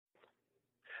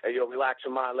Hey, yo, relax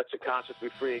your mind, let your conscience be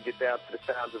free, and get down to the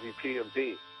sounds of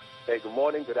EP.1. Hey, good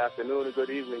morning, good afternoon, and good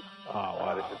evening. Oh,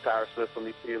 wow. This is Tyrus Smith from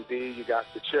EP.1. You got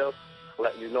the chill,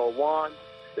 letting you know Juan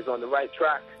is on the right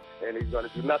track, and he's going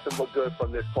to do nothing but good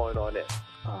from this point on in.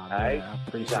 Oh, all man, right? I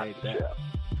appreciate that.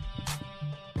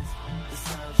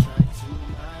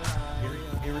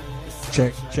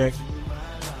 Chill.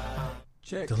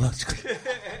 Check. Deluxe.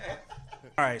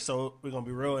 All right, so we're going to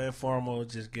be real informal,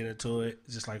 just get into it,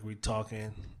 just like we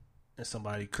talking in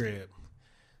somebody's crib.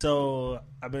 So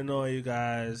I've been knowing you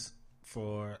guys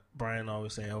for, Brian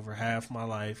always say, over half my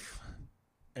life.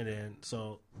 And then,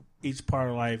 so each part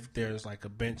of life, there's like a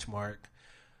benchmark,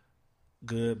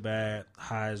 good, bad,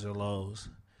 highs or lows.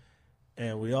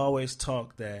 And we always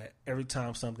talk that every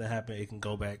time something happens, it can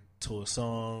go back to a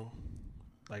song.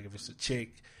 Like if it's a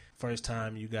chick, first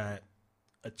time you got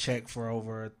a check for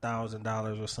over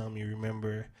 $1,000 or something, you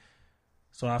remember.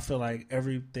 So I feel like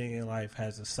everything in life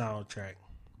has a soundtrack.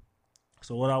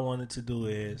 So what I wanted to do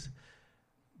is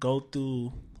go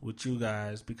through with you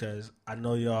guys, because I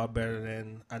know y'all better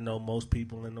than I know most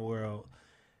people in the world.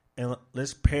 And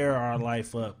let's pair our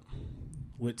life up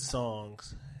with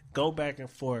songs. Go back and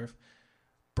forth,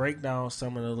 break down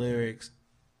some of the lyrics,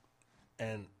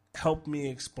 and help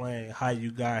me explain how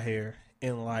you got here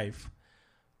in life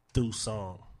through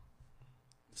song.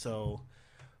 So,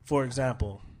 for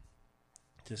example,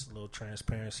 just a little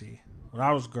transparency. When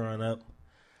I was growing up,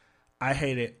 I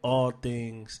hated all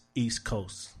things East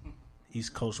Coast.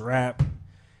 East Coast rap,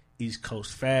 East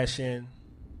Coast fashion.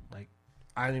 Like,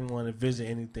 I didn't even want to visit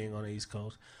anything on the East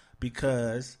Coast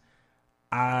because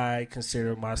I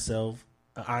consider myself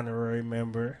an honorary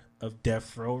member of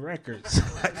Death Row Records.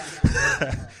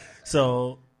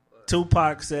 So,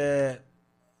 Tupac said,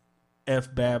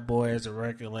 F Bad Boy as a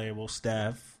record label,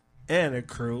 staff, and a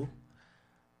crew.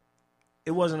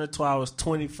 It wasn't until I was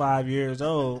 25 years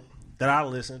old that I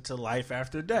listened to Life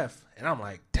After Death. And I'm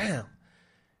like, damn,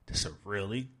 this is a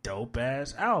really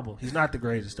dope-ass album. He's not the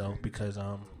greatest, though, because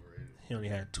he only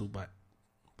had two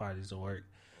bodies of work.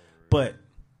 But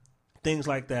things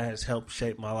like that has helped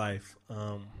shape my life.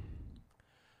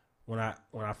 When I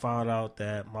found out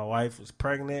that my wife was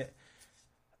pregnant,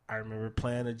 I remember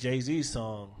playing a Jay-Z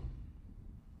song,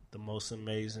 The Most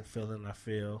Amazing Feeling I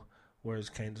Feel. Words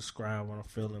can't describe what I'm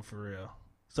feeling for real.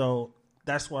 So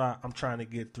that's what I'm trying to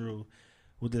get through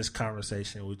with this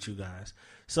conversation with you guys.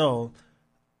 So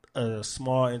a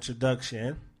small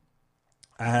introduction.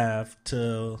 I have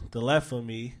to the left of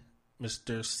me,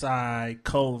 Mr. Cy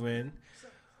Coven,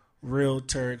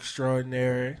 Realtor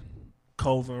Extraordinary,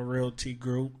 Coven Realty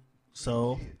Group.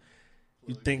 So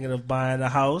you thinking of buying a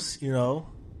house, you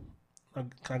know.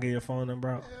 Can I get your phone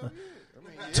number out?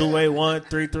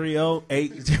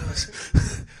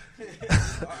 281-330-8.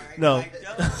 No.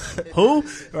 Who?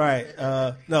 Right.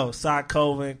 No, Cy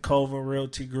Coven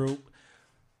Realty Group,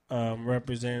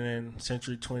 representing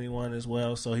Century 21 as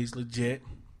well, so he's legit.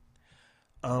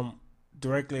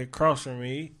 Directly across from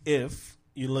me, if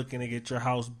you're looking to get your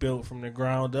house built from the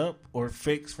ground up or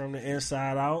fixed from the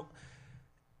inside out,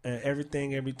 and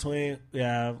everything in between, we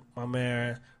have my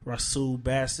man Rasul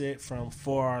Bassett from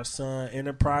 4R Sun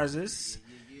Enterprises.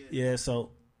 Yeah, so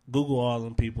Google all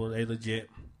them people, they legit.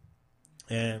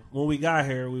 And when we got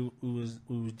here, we was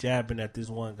jabbing at this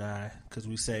one guy because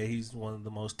we say he's one of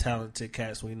the most talented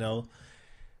cats we know.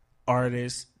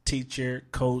 Artist, teacher,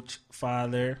 coach,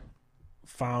 father,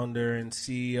 founder, and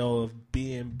CEO of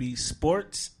B&B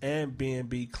Sports and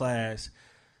B&B Class.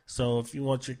 So if you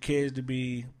want your kids to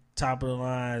be top of the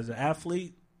line as an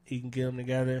athlete, he can get them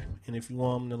together. And if you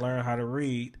want them to learn how to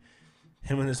read,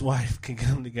 him and his wife can get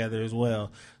them together as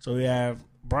well. So we have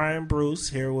Brian Bruce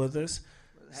here with us,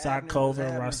 Cy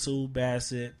Coven, Rasul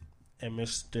Bassett, and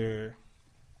Mr.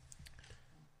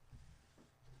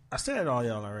 I said all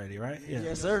y'all already, right? Yeah.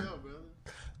 Yes, sir.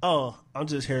 Oh, I'm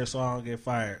just here so I don't get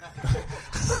fired.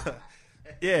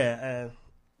 Yeah, and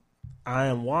I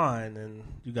am Juan, and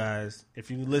you guys, if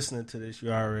you're listening to this,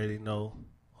 you already know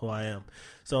who I am.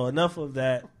 So enough of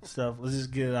that stuff. Let's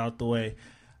just get it out the way.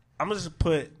 I'm going to just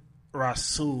put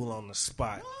Rasul on the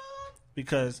spot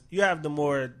because you have the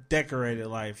more decorated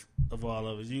life of all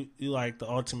of us. You like the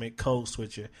ultimate code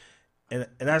switcher. And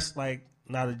that's like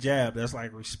not a jab. That's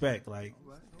like respect. Like,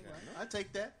 I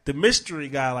take that. The mystery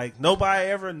guy, like nobody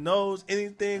ever knows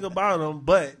anything about him,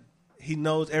 but he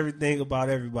knows everything about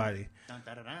everybody. Dun,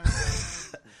 dun, dun, dun.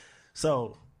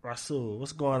 So, Rasul,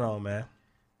 what's going on, man?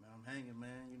 I'm hanging,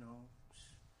 man, you know.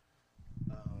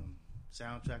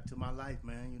 Soundtrack to my life,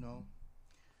 man, you know.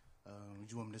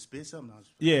 You want me to spit something?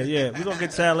 Yeah. We're going to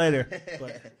get to that later.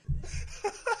 But.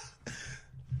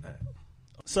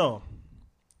 So,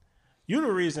 you're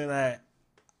the reason that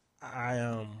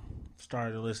I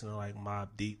started listening to like Mobb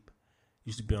Deep.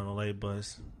 Used to be on the late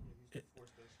bus.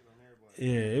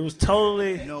 It was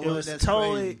totally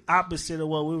Crazy. opposite of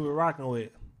what we were rocking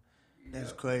with.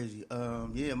 That's crazy.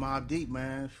 Yeah, Mobb Deep,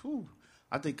 man. Whew.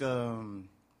 I think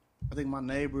my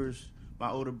neighbors, my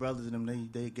older brothers and them,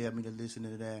 they got me to listen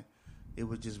to that. It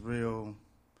was just real.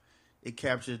 It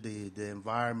captured the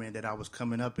environment that I was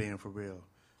coming up in for real.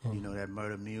 You know, that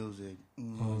murder music.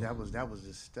 That was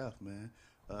the stuff, man.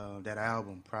 That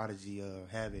album, Prodigy,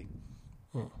 Havoc.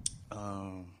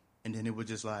 And then it was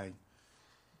just like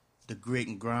the grit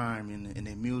and grime in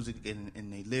their music and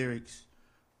their lyrics.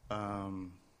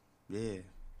 Yeah,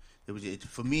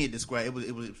 for me. It described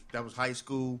that was high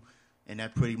school, and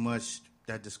that pretty much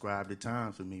that described the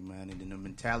time for me, man. And then the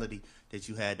mentality that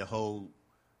you had to hold,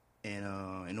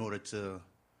 and in order to,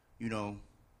 you know,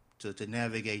 to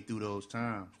navigate through those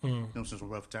times. You know, some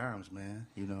rough times, man.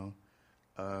 You know,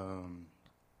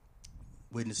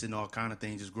 witnessing all kind of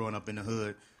things, just growing up in the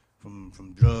hood,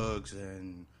 from drugs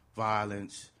and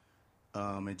violence,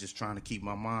 and just trying to keep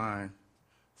my mind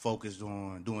focused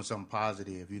on doing something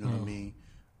positive. You know what I mean?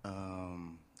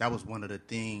 That was one of the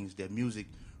things that music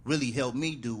really helped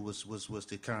me do was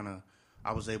to kind of,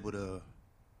 I was able to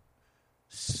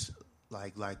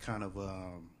like kind of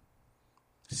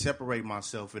separate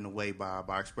myself in a way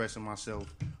by expressing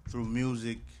myself through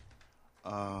music,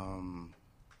 and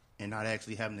not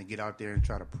actually having to get out there and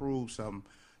try to prove something,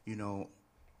 you know,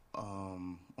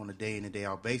 on a day in and day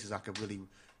out basis. I could really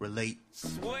relate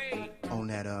on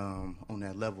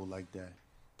that level like that.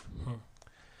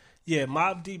 Yeah,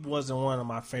 Mobb Deep wasn't one of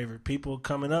my favorite people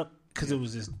coming up because it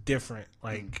was just different.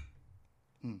 Like,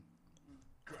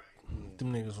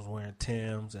 them niggas was wearing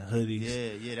Timbs and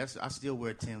hoodies. Yeah. I still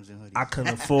wear Timbs and hoodies. I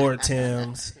couldn't afford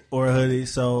Timbs or hoodies,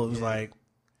 so it was like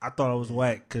I thought it was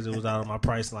whack because it was out of my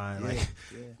price line.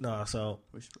 No, so.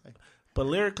 Respect. But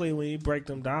lyrically, when you break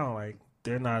them down, like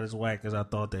they're not as whack as I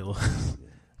thought they was.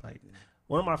 Like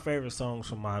one of my favorite songs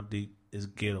from Mobb Deep is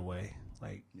 "Getaway."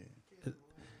 Like,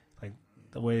 like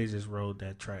the way they just rode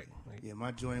that track. Like, yeah,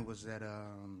 my joint was that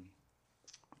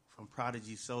from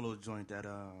Prodigy solo joint that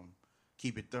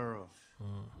 "Keep It Thorough."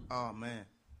 Oh man.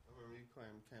 I remember you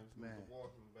came to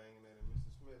Milwaukee banging that and Mr.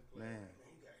 Smith played. Man.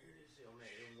 You gotta hear this shit on that.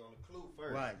 It was on the Clue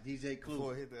first. Right, DJ Clue.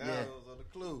 Before it hit the album, it was on the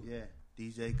Clue. Yeah,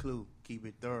 DJ Clue. Keep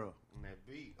It Thorough. And that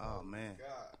beat. Oh man.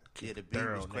 God. Yeah, the beat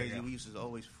was crazy. Nigga. We used to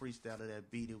always freestyle to that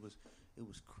beat. It was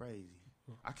crazy.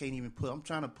 I can't even I'm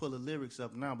trying to pull the lyrics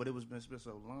up now, but it's been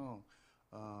so long,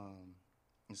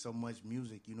 and so much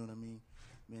music. You know what I mean?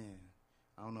 Man,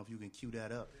 I don't know if you can cue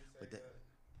that up, but that.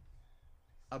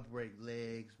 I break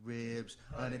legs, ribs,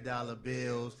 $100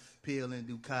 bills, peeling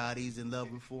Ducatis and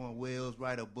love reform wheels,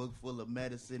 write a book full of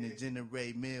medicine and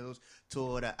generate meals,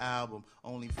 tour the album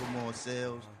only for more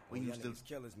sales. We used to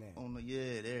killers now.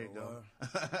 There you go.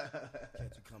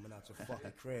 Catch you coming out your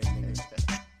fucking crib, nigga.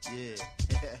 Yeah.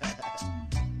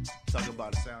 Talk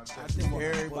about a sound check. I think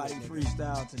everybody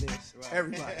freestyle to this. Right.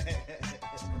 Everybody.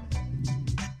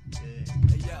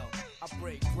 Hey yo, I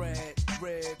break bread,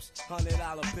 ribs,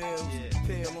 $100 bills,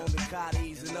 peel on the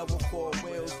Cotties and other four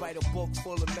wheels, write a book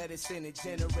full of medicine and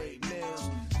generate meals.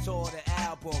 Tour the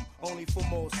album only for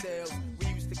more sales. We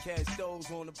used to catch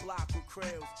those on the block with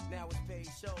krills. Now it's paid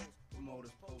shows.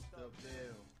 Promoters post up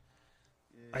there.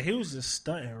 like he was just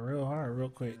stunting real hard, real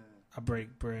quick. I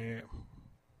break bread,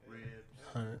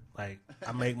 like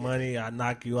I make money, I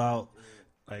knock you out,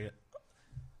 like.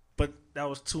 But that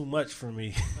was too much for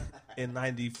me in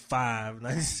 95,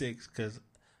 96, because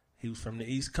he was from the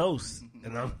East Coast.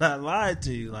 And I'm not lying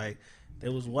to you. Like, it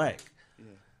was whack. Yeah.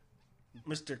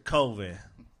 Mr. Colvin.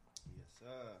 Yes,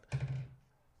 sir.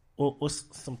 What's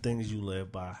some things you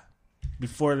live by?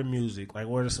 Before the music, like,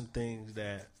 what are some things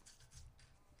that,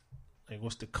 like,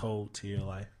 what's the code to your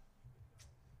life?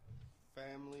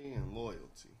 Family and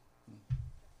loyalty.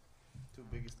 Two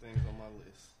biggest things on my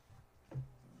list.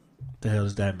 The hell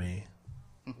does that mean?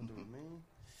 What do it mean?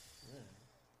 Yeah.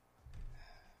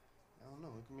 I don't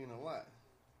know. It can mean a lot.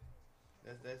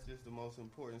 That's just the most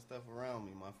important stuff around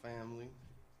me. My family,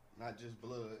 not just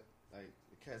blood. Like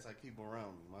the cats I keep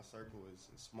around me. My circle is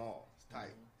small. It's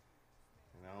tight.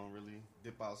 And I don't really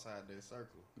dip outside that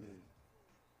circle.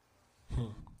 Yeah.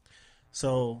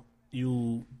 So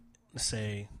you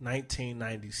say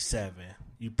 1997.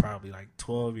 You probably like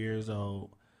 12 years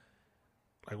old.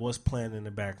 Like, what's playing in the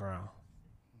background?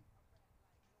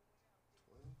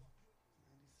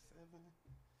 97.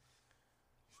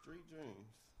 Street Dreams.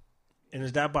 And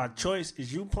is that by choice?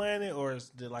 Is you playing it, or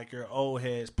is it like your old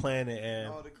heads playing it? And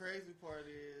No, the crazy part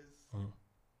is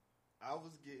I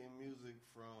was getting music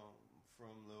from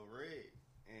Lil Red,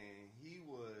 and he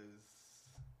was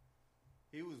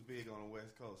was big on the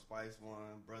West Coast. Spice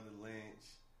One, Brother Lynch,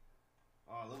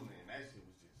 all them, man. That shit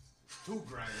was just too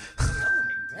grimy. I'm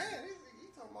like, damn, he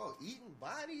talking about eating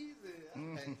bodies,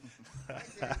 and I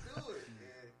can't do it.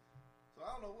 Man. So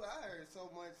I don't know. I heard so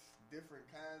much different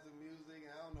kinds of music,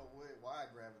 and I don't know why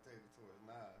I gravitated towards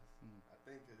Nas. I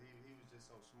think that he was just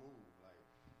so smooth, like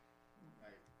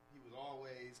he was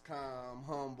always calm,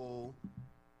 humble.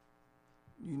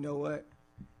 You know what?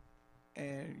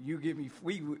 And you give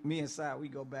me and Sai, we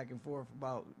go back and forth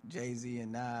about Jay-Z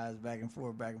and Nas, back and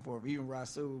forth. Even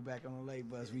Rasul back on the late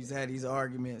bus, we've had these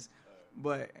arguments.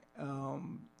 But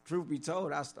truth be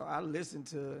told, I listened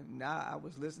to Nas. I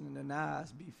was listening to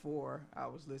Nas before I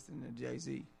was listening to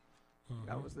Jay-Z.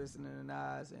 I was listening to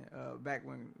Nas, and back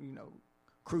when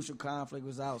Crucial Conflict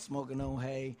was out, Smoking on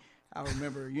Hay. I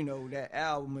remember that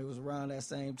album. It was around that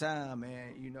same time,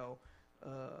 and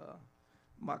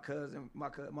my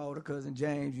older cousin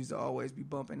James used to always be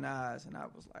bumping Nas, and I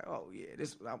was like, oh yeah, this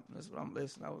is what I'm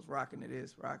listening. I was rocking to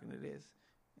this,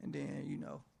 and then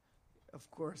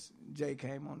of course Jay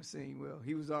came on the scene. Well,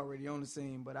 he was already on the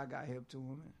scene, but I got hip to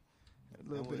him a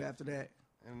little bit after that.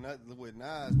 And with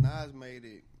Nas made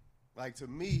it, like, to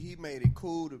me, he made it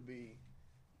cool to be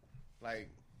like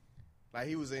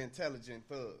he was an intelligent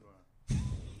thug.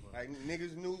 Like,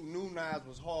 niggas knew Nas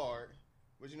was hard.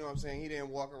 But you know what I'm saying? He didn't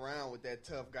walk around with that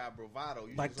tough guy bravado.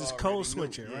 You like this code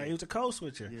switcher, right? He was a code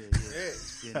switcher.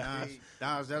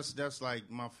 Nas, that's like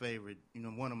my favorite.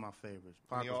 One of my favorites.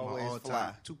 Pac was my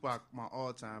all-time. Tupac, my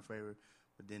all-time favorite.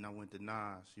 But then I went to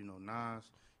Nas. Nas,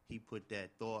 he put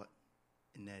that thought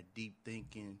and that deep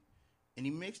thinking, and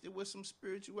he mixed it with some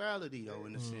spirituality, though,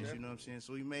 in a sense. You know what I'm saying?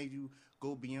 So he made you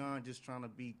go beyond just trying to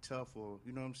be tough, or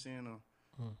you know what I'm saying, or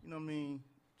you know what I mean.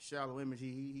 Shallow image.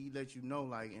 He let you know,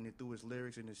 like, and it through his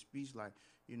lyrics and his speech, like,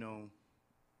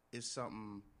 it's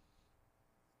something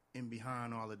in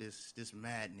behind all of this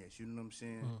madness. You know what I'm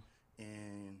saying?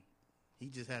 And he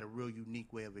just had a real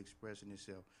unique way of expressing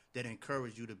himself that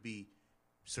encouraged you to be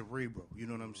cerebral. You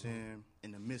know what I'm saying?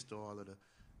 In the midst of all of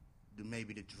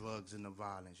maybe the drugs and the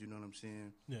violence. You know what I'm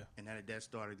saying? Yeah. And that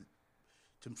started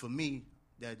for me.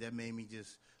 That made me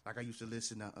just, like, I used to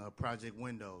listen to Project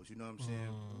Windows, you know what I'm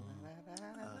saying?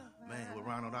 Man, with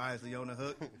Ronald Isley on the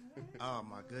hook. Oh,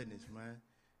 my goodness, man.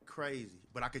 Crazy.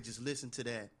 But I could just listen to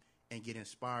that and get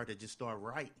inspired to just start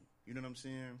writing. You know what I'm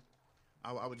saying?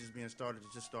 I was just being started to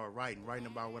just start writing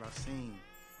about what I seen,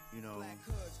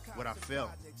 what I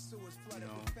felt,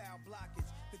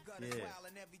 Yeah.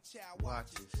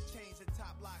 Watches.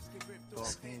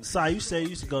 So you say you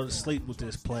used to go to sleep with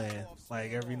this playing,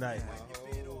 like, every night.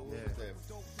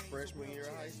 Freshman year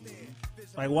of high school.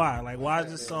 Like, why? Like, why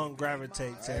does this song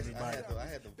gravitate to everybody? I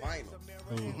had the vinyl.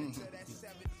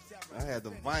 I had the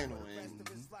vinyl, and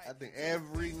I think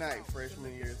every night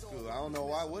freshman year of school. I don't know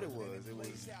what it was.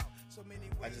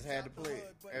 I just had to play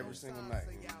it every single night.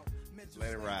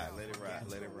 Let it ride.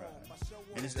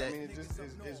 And it's that.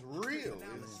 It's real.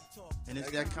 And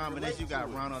it's that combination. You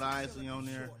got Ronald Isley on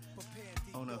there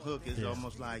on the hook. It's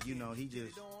almost like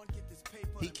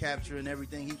he capturing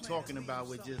everything he talking about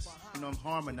with just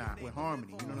harmony.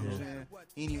 You know what I'm saying?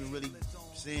 He ain't even really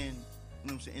saying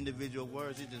individual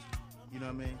words. It just you know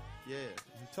what I mean? Yeah.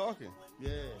 He talking.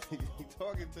 Yeah. He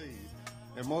talking to you,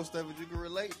 and most of it you can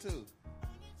relate to.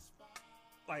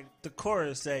 Like the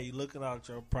chorus say, "You looking out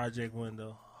your project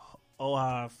window, oh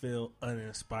how I feel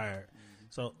uninspired."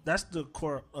 So that's the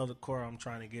core of the core I'm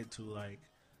trying to get to. Like,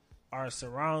 our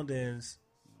surroundings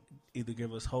either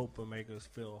give us hope or make us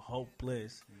feel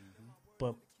hopeless.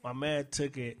 But my man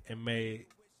took it and made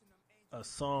a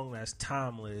song that's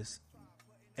timeless,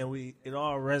 and it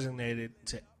all resonated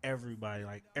to everybody.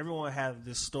 Like, everyone has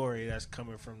this story that's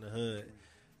coming from the hood,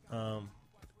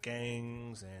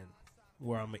 gangs and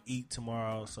where I'm gonna eat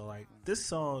tomorrow. So, like, this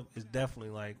song is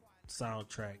definitely like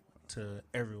soundtrack to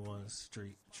everyone's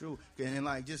street. True. And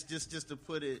like just to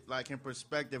put it like in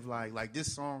perspective, like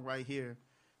this song right here,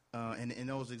 in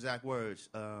those exact words,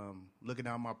 looking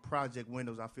out my project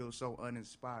windows, I feel so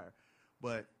uninspired.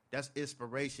 But that's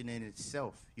inspiration in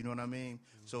itself. You know what I mean?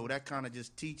 So that kind of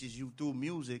just teaches you through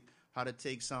music how to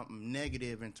take something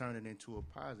negative and turn it into a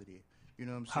positive. You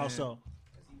know what I'm saying? How so?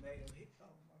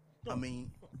 I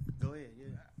mean, go ahead.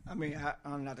 Yeah. I mean,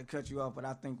 I'm not to cut you off, but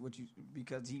I think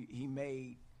because he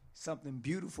made something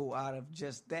beautiful out of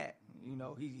just that.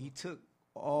 He took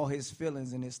all his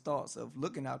feelings and his thoughts of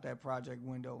looking out that project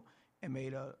window and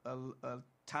made a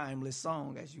timeless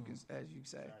song, as you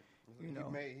say. He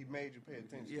made you pay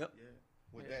attention. Yep. Yeah.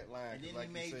 With that line, and then like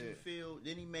he made you said.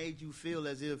 Then he made you feel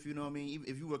as if you know what I mean.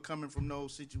 If you were coming from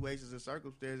those situations and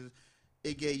circumstances,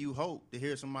 it gave you hope to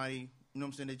hear somebody you know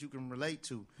what I'm saying, that you can relate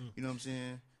to. You know what I'm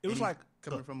saying? It was And like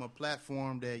coming from a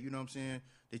platform that, you know what I'm saying,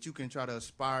 that you can try to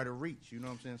aspire to reach, you know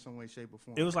what I'm saying, some way, shape, or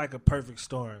form. it was like a perfect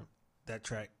storm, that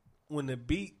track. When the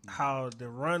beat, how the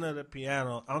run of the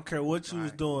piano, I don't care what you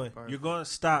was doing, you're going to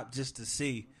stop just to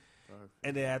see.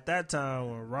 And then at that time,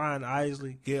 when Ryan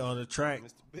Isley get on the track,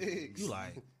 Mr. Biggs. you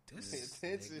like, this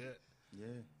Pay attention. nigga. Yeah.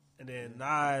 And then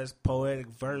Nas' poetic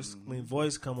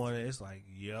voice come on it, it's like,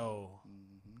 yo.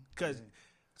 Because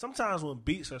sometimes when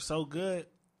beats are so good,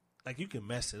 like, you can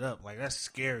mess it up. Like, that's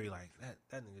scary. Like,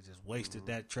 that nigga just wasted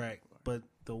that track. But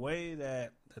the way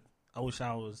that I wish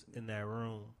I was in that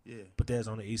room. Yeah. But that's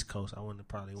on the East Coast. I wouldn't have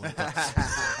probably went.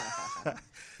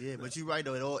 Yeah, but you're right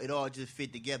though. It all just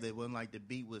fit together. It wasn't like the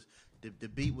beat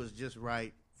was just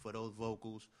right for those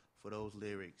vocals, for those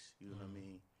lyrics. You know what I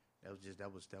mean?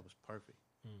 That was perfect.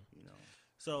 You know.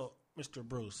 So, Mr.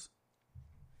 Bruce,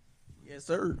 Yes,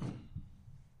 sir.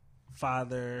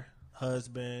 father,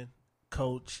 husband,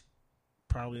 coach,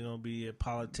 probably gonna be a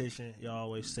politician. You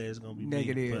always say it's gonna be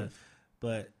Negative. me,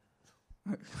 but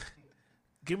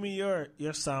give me your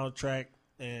soundtrack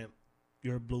and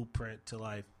your blueprint to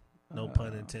life. No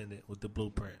pun intended with the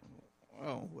blueprint.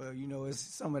 Oh, well, you know,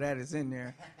 some of that is in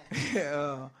there.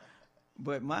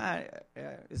 But mine,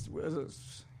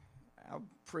 I'm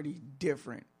pretty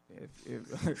different.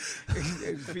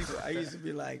 If people, I used to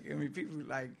be like, people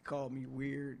like called me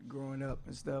weird growing up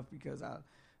and stuff because I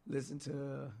listened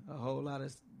to a whole lot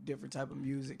of different type of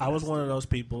music. I was one of those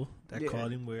people that Yeah.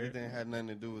 called him It weird. didn't have nothing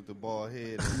to do with the bald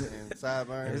head and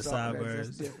sideburns. It's all-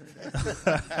 sideburns. that's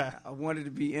different. I wanted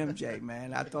to be MJ,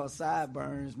 man. I thought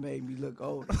sideburns made me look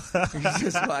older.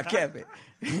 Just so I kept it.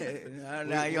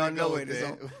 now y'all know it. It's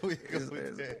on,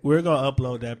 We're gonna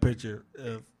upload that picture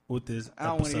with this I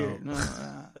don't want to hear episode. it.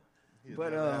 No.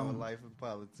 But, have a life in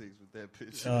politics with that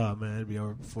picture. Oh man, it'd be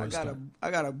over before it started. I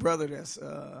got a brother that's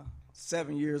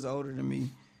 7 years older than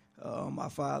me. My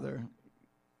father,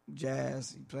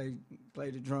 jazz. He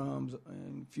played the drums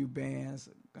in a few bands.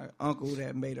 An uncle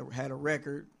that had a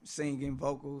record singing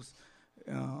vocals.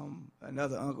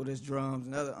 Another uncle that's drums.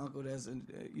 Another uncle that's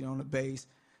on the bass.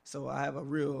 So I have a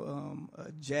real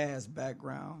jazz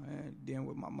background. And then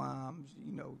with my mom,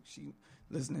 she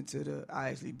listening to the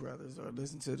Isley Brothers or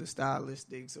listen to the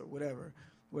Stylistics or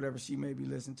whatever she may be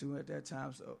listening to at that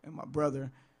time. So, and my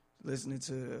brother listening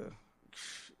to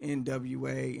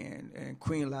NWA and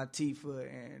Queen Latifah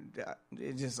and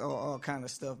it just all kind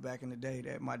of stuff back in the day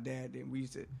that my dad did. We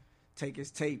used to take his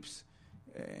tapes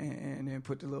and then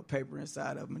put the little paper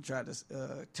inside of them and try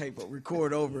to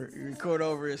record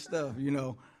over his stuff,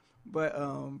 But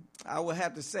I would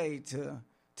have to say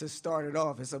to start it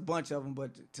off, it's a bunch of them, but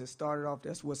to start it off,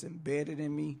 that's what's embedded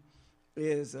in me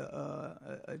is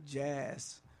a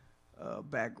jazz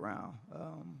background.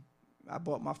 I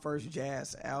bought my first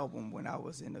jazz album when I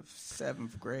was in the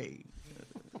 7th grade.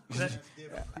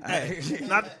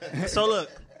 So look,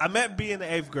 I met B in the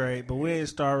 8th grade, but we didn't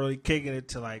start really kicking it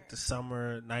till like the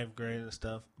summer, 9th grade and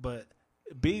stuff. But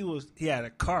B he had a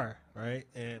car, right?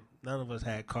 And none of us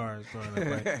had cars growing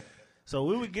up, right? So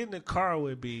we would get in the car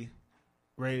with B,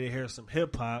 ready to hear some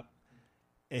hip hop,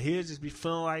 and he'd just be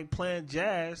feeling like playing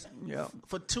jazz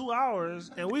for 2 hours,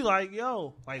 and we like,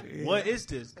 yo, like, what is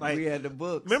this? Like, we had the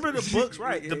books. Remember the books,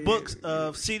 right? The books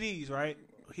of CDs, right?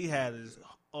 He had his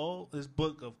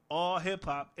book of all hip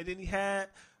hop, and then he had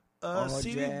a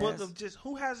CD jazz. book of just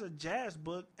who has a jazz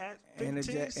book at 15,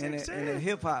 16? And a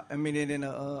hip hop. I mean, and in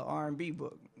a R&B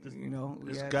book.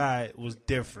 This guy was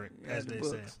different, as they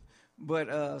say.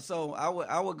 But so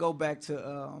I would go back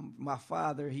to my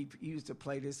father. He used to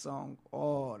play this song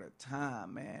all the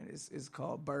time, man. It's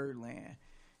called Birdland,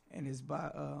 and it's by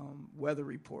Weather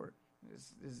Report.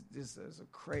 This is a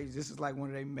crazy. This is like one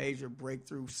of their major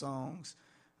breakthrough songs.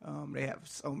 They have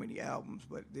so many albums,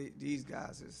 but these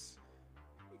guys is,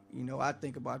 I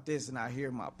think about this and I hear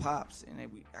my pops, and I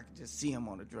can just see them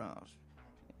on the drums,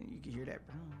 and you can hear that.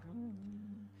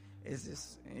 It's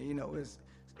just, it's.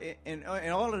 And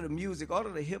all of the music, all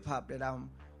of the hip hop that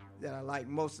I like,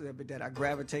 most of it that I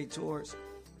gravitate towards,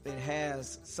 it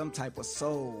has some type of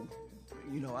soul.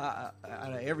 Out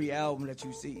of every album that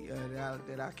you see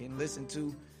that I can listen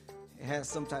to, it has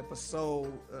some type of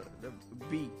soul, the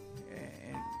beat,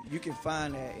 and you can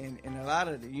find that in a lot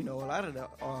of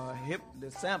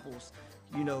the samples.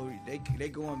 They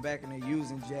going back and they're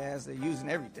using jazz, they're using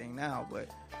everything now, but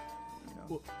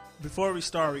Well, before we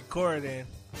start recording,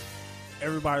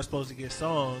 everybody's supposed to get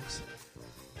songs,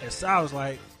 and Sal was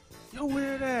like, yo,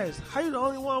 weird ass, how you the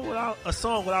only one without a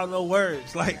song without no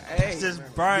words? Like, it's just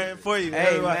Brian for you. Hey,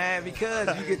 everybody. man,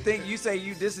 because you can think, you say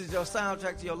this is your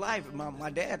soundtrack to your life. My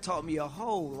dad taught me a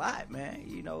whole lot, man.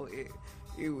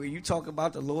 When you talk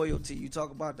about the loyalty, you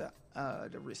talk about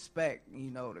the respect,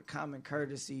 the common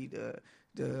courtesy,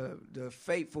 the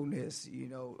faithfulness,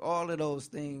 all of those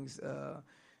things.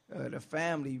 The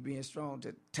family being strong,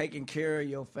 to taking care of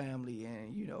your family,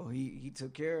 and he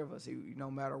took care of us,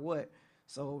 no matter what.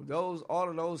 So all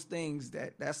of those things,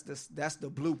 that's the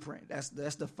blueprint. That's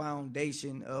the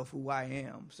foundation of who I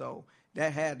am. So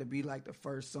that had to be like the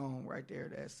first song right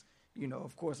there. That's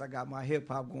of course I got my hip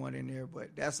hop going in there,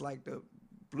 but that's like the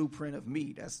blueprint of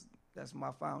me. That's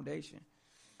my foundation.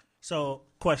 So,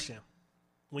 question: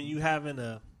 when you having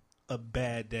a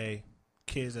bad day,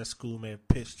 kids at school may have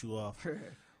pissed you off.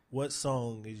 What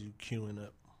song is you queuing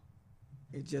up?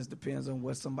 It just depends on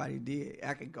what somebody did.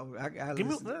 I could go.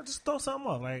 Just throw something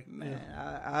off, like man.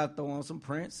 I throw on some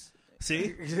Prince.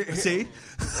 See.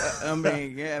 I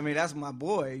mean, that's my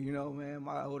boy. Man.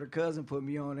 My older cousin put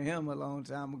me on to him a long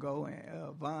time ago,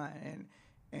 and Vine,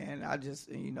 and I just,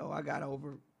 I got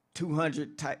over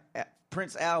 200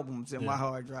 Prince albums in my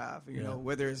hard drive.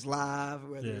 Whether it's live,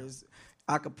 whether it's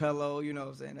acapella. You know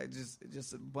what I'm saying?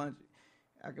 Just a bunch.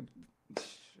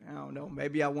 I don't know.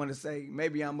 Maybe I want to say,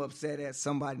 maybe I'm upset at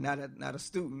somebody, not a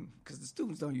student, because the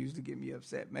students don't usually get me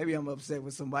upset. Maybe I'm upset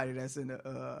with somebody that's in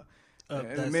the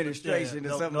administration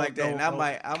or something like that, and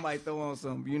I might throw on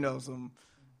some,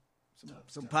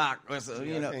 some Pac or some,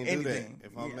 anything.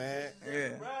 If I'm mad,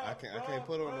 I can't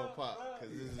put on no Pac,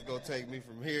 because this is gonna take me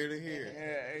from here to here.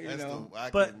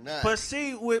 But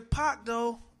see, with Pac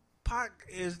though. Pac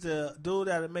is the dude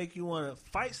that'll make you want to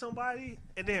fight somebody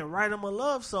and then write them a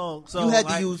love song. So you had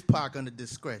to use Pac under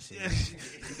discretion.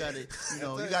 You got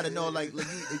to know, like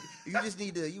you just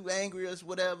need to. You angry or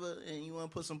whatever, and you want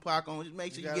to put some Pac on. Just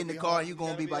make sure you get in the car and you're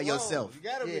gonna be by yourself. You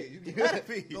gotta be. You gotta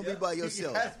be. Gonna be by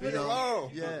yourself.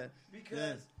 Yeah.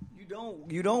 Because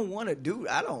you don't want to do.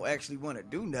 I don't actually want to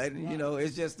do nothing.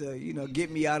 It's just to get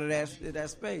me out of that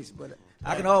space. But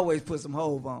I can always put some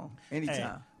Hove on anytime.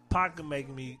 Hey, Pac can make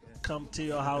me come to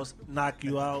your house, knock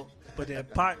you out, but then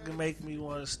Pac can make me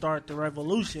want to start the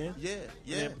revolution. Yeah.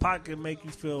 And then Pac can make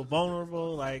you feel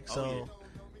vulnerable, I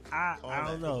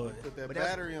don't know. Put that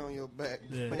battery on your back.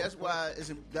 Yeah. But that's why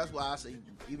I say,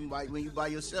 even when you by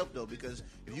yourself though, because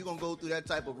if you're gonna go through that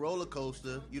type of roller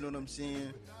coaster, you know what I'm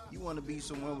saying? You want to be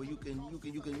somewhere where you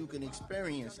can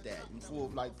experience that. And for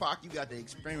like Pac, you got to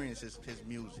experience his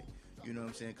music. You know what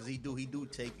I'm saying? Because he do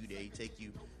take you there. He take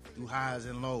you through highs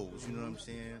and lows. You know what I'm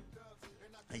saying?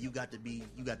 And you got to be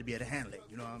able to handle it.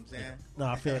 You know what I'm saying? No,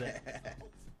 I feel that.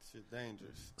 Shit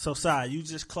dangerous. So, Sai, you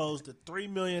just closed a $3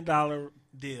 million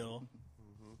deal.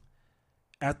 Mm-hmm.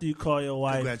 After you call your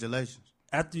wife, congratulations.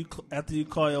 After you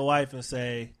call your wife and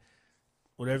say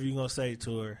whatever you're gonna say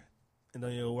to her, and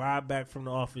then you'll ride back from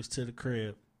the office to the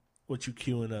crib, what you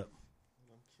queuing up?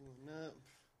 I'm queuing up.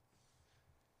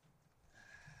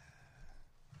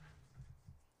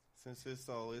 Since it's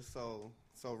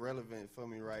so relevant for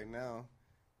me right now,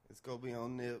 it's gonna be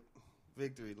on Nip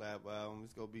Victory Lap album.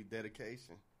 It's gonna be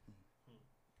Dedication.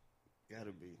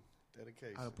 Gotta be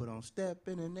Dedication. I'll put on Step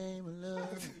in the Name of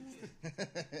Love.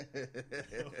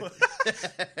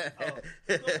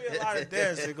 There's gonna be a lot of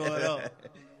dancing going on.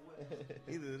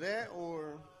 Either that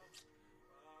or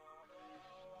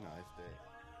no, it's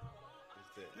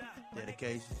that.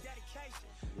 Dedication.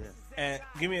 Yeah. And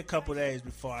give me a couple days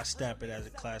before I stamp it as a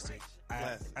classic.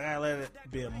 I gotta let it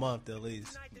be a month at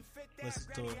least.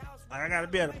 Listen to it. I gotta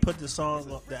be able to put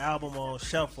the album on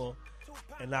shuffle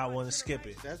and not want to skip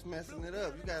it. That's messing it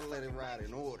up. You gotta let it ride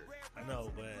in order. I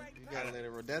know, but you gotta let it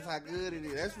ride. That's how good it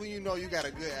is. That's when you know you got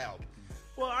a good album.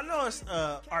 Well, I know it's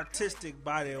artistic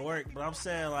body of work, but I'm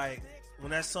saying like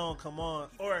when that song come on,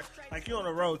 or like you're on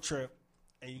a road trip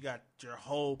and you got your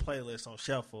whole playlist on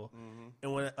shuffle,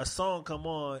 and when a song come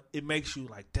on, it makes you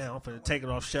like, damn, I'm finna take it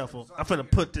off shuffle. I'm finna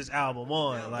put this album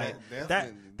on. Like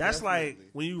that's like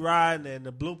when you ride and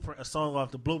the Blueprint, a song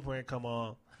off the Blueprint come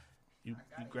on. You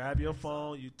grab your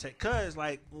phone, you take, cause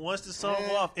like once the song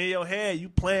off in your head, you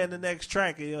playing the next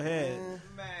track in your head.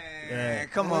 Man,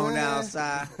 come on now, Si.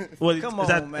 Come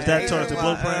on, man. Is that towards the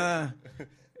Blueprint?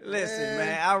 Listen,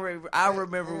 man, I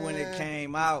remember when it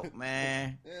came out,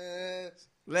 man.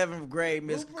 11th grade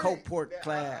Miss Coaport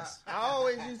class. I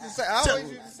always used to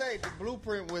say the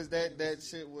Blueprint was that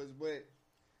shit was, but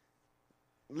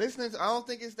listening to, I don't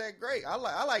think it's that great. I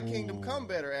like Kingdom Come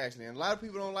better, actually, and a lot of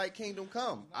people don't like Kingdom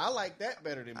Come. I like that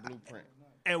better than Blueprint.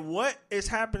 And what is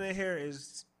happening here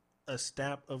is a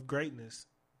stamp of greatness,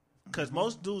 because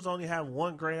most dudes only have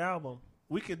one great album.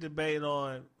 We could debate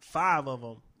on 5 of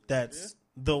them. That's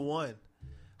the one.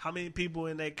 How many people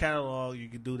in their catalog you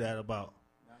could do that about?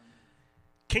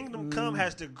 Kingdom Come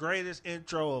has the greatest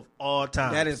intro of all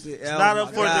time. That is it's not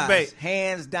up for debate,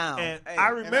 hands down. And Hey, I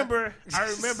remember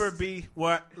B.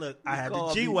 What? Look, I had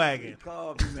the G wagon,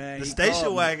 the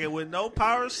station wagon with no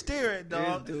power steering,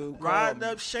 dog. Riding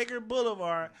up Shaker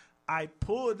Boulevard, I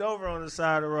pulled over on the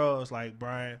side of the road. I was like,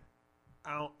 Brian,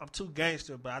 I'm too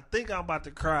gangster, but I think I'm about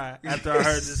to cry after I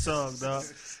heard this song, dog.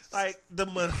 Like the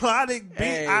melodic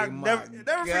beat, I never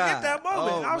forget that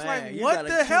moment. I was like, "What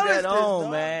the hell is this,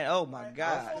 dog? Man? Oh my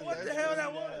God! What the hell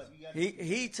that was?"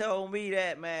 He told me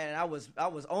that, man. I was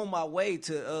on my way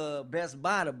to Best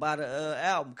Buy to buy the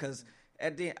album because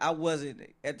I wasn't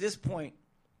at this point.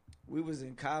 We was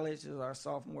in college. It was our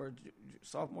sophomore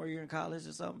year in college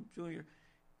or something, junior.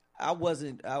 I was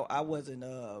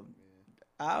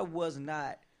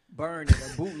not burning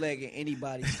or bootlegging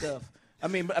anybody's stuff. I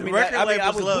was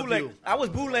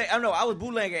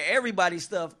bootlegging everybody's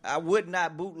stuff. I would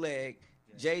not bootleg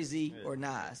Jay-Z or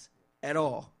Nas at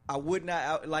all. I would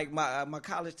not. Like my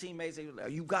college teammates, they were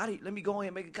like, "You got it? Let me go ahead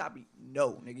and make a copy."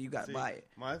 No, nigga, you got to buy it.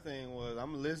 My thing was,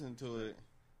 I'm gonna listen to it.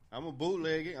 I'm gonna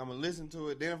bootleg it. I'm gonna listen to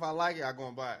it. Then if I like it, I'm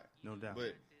gonna buy it. No doubt.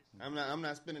 But I'm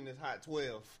not spending this hot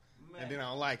 12. Man. And then I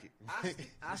don't like it.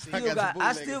 I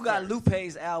still got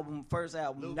Lupe's first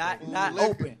album, not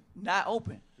open.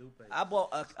 I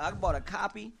bought a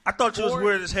copy. I thought you was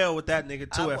weird as hell with that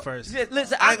nigga too at first.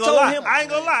 Listen, I ain't gonna lie.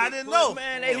 I didn't know.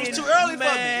 Man, it was too early for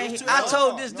me. I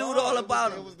told this dude all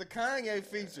about him. It was the Kanye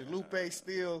feature. Lupe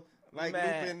still Lupe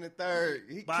in the third.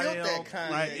 He killed that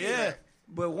Kanye. Yeah.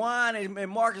 But Juan and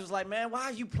Marcus was like, man, why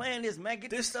are you playing this, man?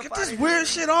 Get this weird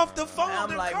shit off the phone.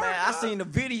 And I'm like, man, I seen the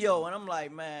video, and I'm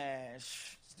like, man,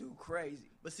 this dude crazy.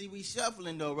 But see, we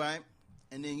shuffling though, right?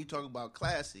 And then you talk about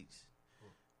classics.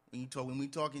 When we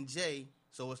talking Jay,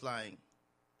 so it's like,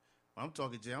 when I'm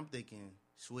talking Jay, I'm thinking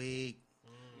Swig,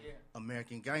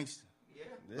 American Gangster. Yeah.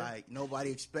 Like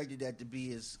nobody expected that to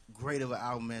be as great of an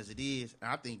album as it is, and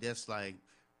I think that's like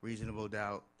Reasonable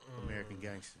Doubt, American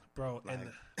Gangster. Bro, like, and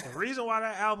the reason why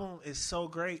that album is so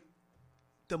great,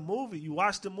 the movie, you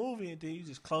watch the movie and then you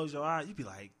just close your eyes, you be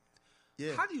like,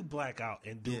 how do you black out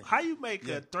and do how you make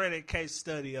a threaded case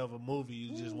study of a movie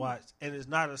you just watched and it's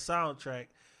not a soundtrack?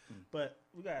 But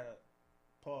we gotta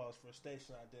pause for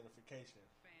station identification.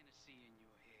 Fantasy in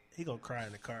your head. He gonna cry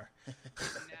in the car.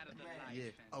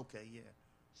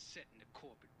 Setting the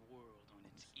corporate world on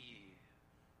its ear.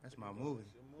 That's my movie.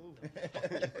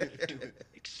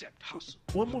 Except hustle.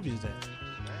 What movie is that?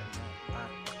 I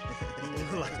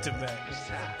like the back.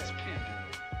 Besides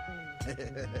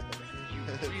pimping. You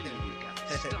really got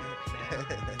the stomach, man.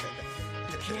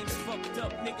 Kings fucked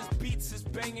up, niggas beats is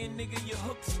banging, nigga, your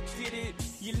hooks did it.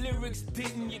 Your lyrics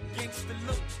didn't, your gangster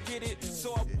look get it.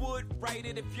 So I would write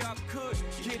it if y'all could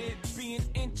get it. Being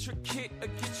intricate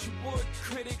against your wood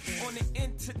critic. On the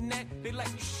internet, they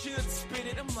like you should spit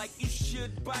it. I'm like, you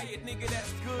should buy it, nigga,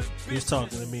 that's good. He's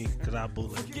talking to me, because I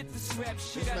bootleg. Forget this rap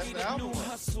shit, I need a new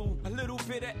hustle. A little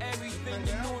bit of everything.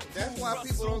 That's why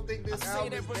people don't think this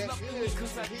album is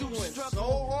that good. He went so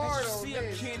hard on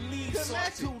this.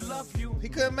 He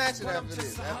couldn't match it after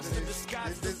this.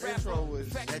 This intro was...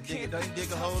 That doesn't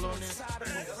dig a hole on this?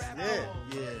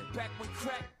 Yeah.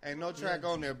 Ain't no track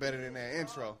on there better than that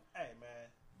intro. Hey, man.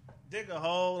 Dig a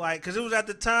hole, like, because it was at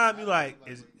the time, you like,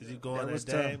 is he going that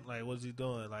damn? Like, what's he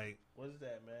doing? Like, what is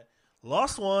that, man?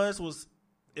 Lost Ones was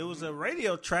a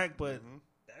radio track, but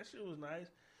that shit was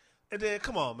nice. And then,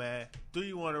 come on, man. Do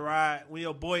you want to ride? When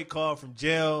your boy called from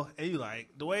jail, and you like,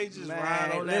 the way he just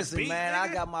ride on that beat, man,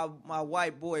 nigga? I got my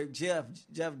white boy, Jeff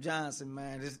Johnson,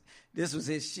 man. This was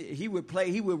his shit. He would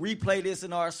replay this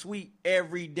in our suite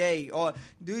every day. Or,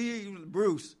 do you,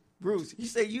 Bruce, he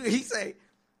say,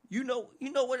 you know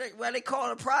why they call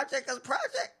it a project as a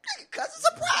project? Because it's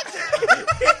a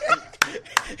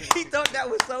project. He thought that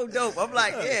was so dope. I'm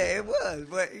like, yeah, it was.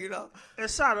 But, you know. And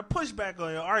so to push back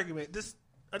on your argument,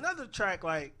 another track,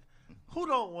 like, who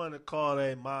don't want to call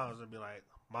their moms and be like,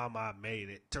 Mama, I made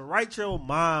it. To write your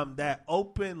mom that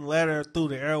open letter through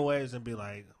the airwaves and be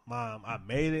like, Mom, I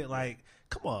made it. Like,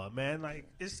 come on, man. Like,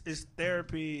 it's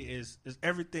therapy. It's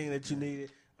everything that you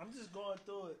needed. I'm just going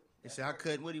through it. He said, I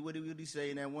couldn't. What did he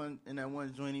say in that one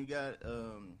joint he got?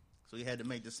 So he had to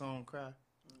make the song cry.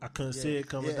 I couldn't see it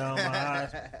coming down my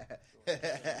eyes.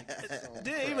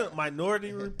 Then even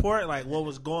Minority Report, like what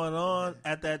was going on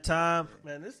at that time,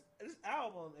 man. This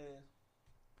album is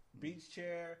Beach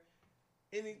Chair,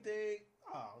 anything.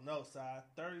 Oh no, Si,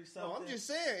 30-something. No, I'm just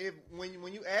saying,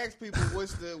 when you ask people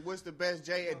what's the best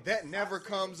Jay, that never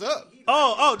comes up.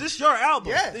 Oh, this your album.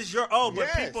 Yes. This your but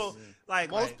people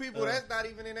most people that's not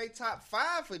even in their top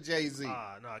 5 for Jay-Z.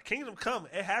 No, Kingdom Come,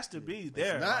 it has to be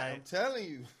there. It's not. Like, I'm telling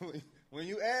you, when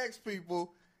you ask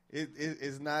people,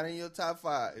 It's not in your top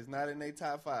 5. It's not in their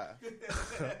top 5.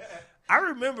 I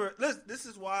remember. This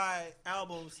is why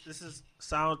albums. This is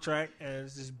soundtrack, and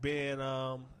it's just being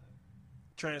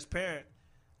transparent.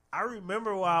 I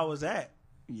remember where I was at.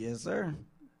 Yes, sir.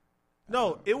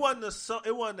 No, it wasn't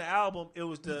it wasn't the album. It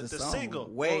was the single.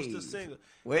 Wave. It was the single.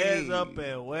 Wave. Hands up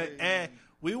and wave. And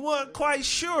we weren't quite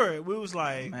sure. We was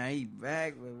like, Man, he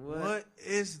back with what? what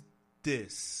is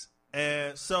this?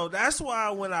 And so that's why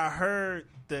when I heard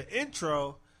the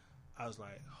intro, I was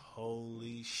like,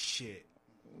 holy shit.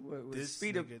 What, This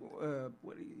speed of nigga-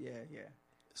 yeah.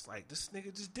 It's like, this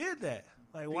nigga just did that.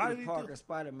 Like, why did he Parker, do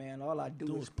Spider-Man, all I do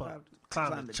Do is is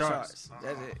climb the charts.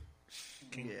 That's it.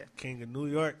 King of New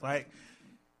York? Like,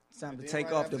 It's time to then take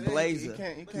right off after the that, blazer,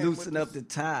 he came loosen with up the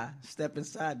tie, step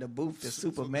inside the booth. The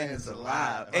Superman is alive.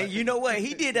 alive. And you know what?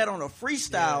 He did that on a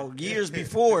freestyle years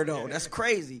before, though. That's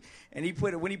crazy. And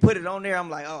when he put it on there, I'm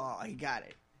like, oh, he got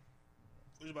it.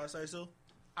 what you about to say, Sue?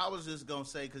 I was just gonna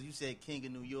say, because you said King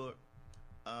of New York.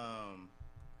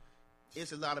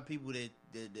 It's a lot of people that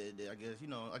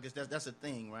I guess that's a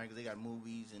thing, right? Because they got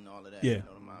movies and all of that. Yeah. You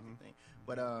know, the mafia thing.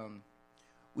 But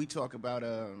we talk about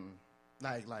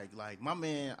like my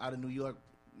man out of New York,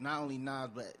 not only Nas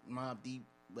but Mobb Deep,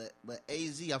 but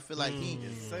AZ. I feel like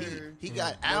he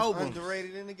got Most albums.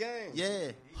 underrated in the game.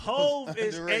 Yeah. Hove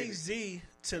is Underrated. AZ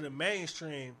to the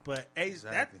mainstream, but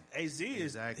Exactly. AZ is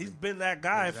Exactly. he's been that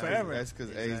guy Exactly. forever. That's because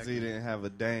AZ Exactly. didn't have a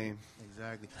dame.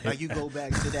 Exactly. Like you go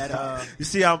back to that. You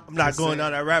see, I'm not Just going saying.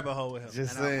 down that rabbit hole with him.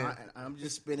 Just And saying. I'm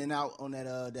just spinning out on that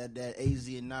that AZ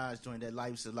and Nas joint, that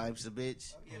life's a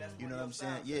bitch. You know what I'm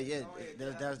saying? Yeah.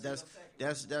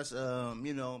 That's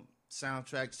you know,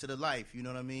 soundtracks to the life. You know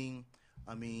what I mean?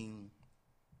 I mean,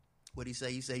 what he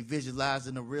say? He say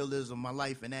visualizing the realism of my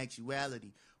life and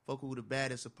actuality. Fuck who the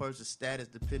baddest, a person's status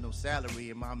depend on salary,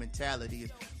 and my mentality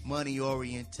is money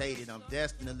orientated. I'm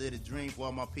destined to live a dream for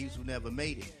all my peeps who never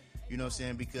made it. You know what I'm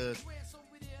saying? Because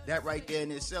that right there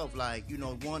in itself, like, you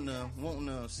know, wanting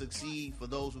to succeed for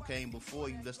those who came before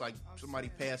you. That's like somebody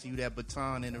passing you that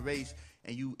baton in a race,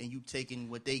 and you taking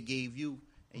what they gave you,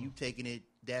 and you taking it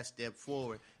that step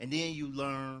forward. And then you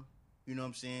learn, you know what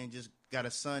I'm saying, just got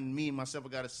a son, me and myself, I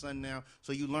got a son now.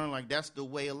 So you learn, like, that's the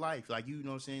way of life. Like, you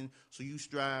know what I'm saying? So you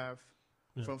strive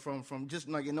from just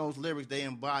like in those lyrics, they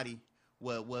embody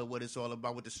what it's all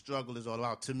about, what the struggle is all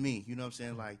about to me. You know what I'm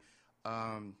saying? Like,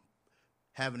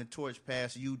 having a torch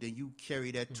pass you, then you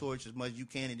carry that torch as much as you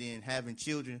can, and then having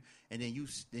children, and then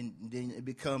then it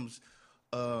becomes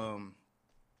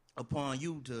upon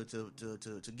you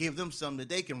to give them something that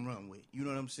they can run with. You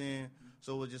know what I'm saying?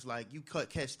 So it's just like you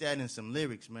catch that in some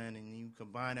lyrics, man, and you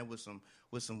combine that with some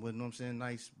you know what I'm saying,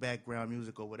 nice background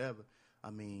music or whatever.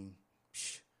 I mean,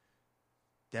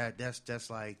 that's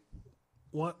like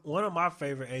One of my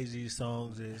favorite AZ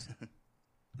songs is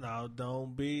 "Now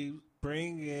Don't Be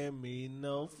Bringing Me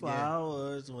No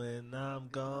Flowers When I'm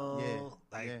Gone."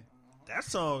 That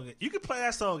song, you can play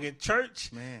that song in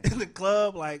church, Man. in the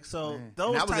club, like, so. Man. Those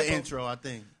And that was type the of- intro, I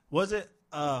think. Was it?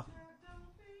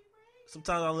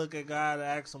 Sometimes I look at God and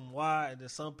ask him why, and then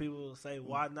some people will say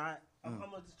why not. I'm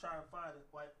gonna just try to find it.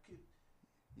 Like,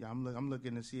 Yeah, I'm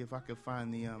looking to see if I can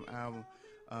find the album.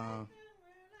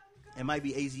 It might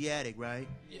be Asiatic, right?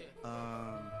 Yeah.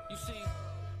 You see,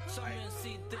 some men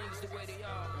see things the way they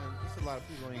are. Man, there's a lot of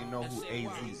people don't even know who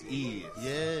AZ is.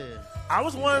 Yeah. I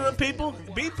was one of them people.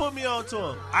 B put me on to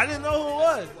him. I didn't know who it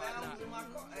was.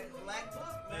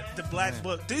 The Black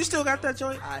Book. Do you still got that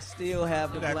joint? I still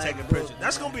have the You gotta black take a book. picture.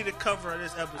 That's gonna be the cover of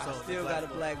this episode. I still got a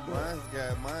black book.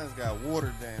 Mine's got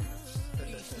water damage.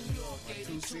 My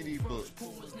 2 CD book.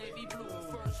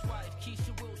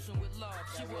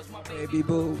 Baby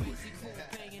boo.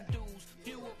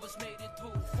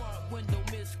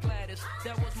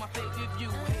 That was my favorite view.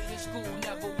 Hated school,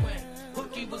 never went.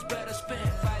 Hookie was better spent.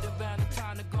 Right around the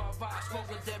time the garbage spoke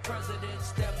with their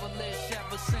presidents. Devilish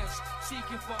ever since.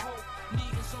 Seeking for hope,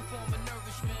 needing some form of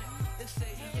nourishment. It's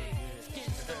 88,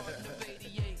 skin starting to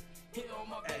radiate. Here on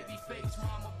my baby face,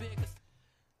 mama biggest.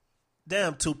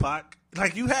 Damn, Tupac.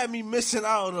 Like, you had me missing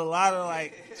out on a lot of,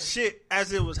 like, shit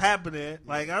as it was happening.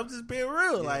 Like, I'm just being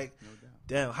real. Like,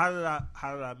 damn, how did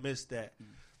I miss that?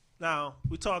 Now,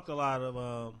 we talked a lot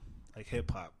of like hip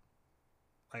hop,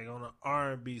 like on the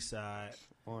R&B side.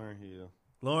 Lauryn Hill.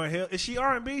 Lauryn Hill, is she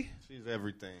R&B? She's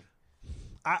everything.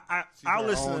 I'll her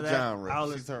listen to own that. genre. I'll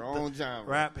She's listen her to own genre.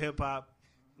 Rap, hip hop,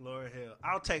 Lauryn Hill.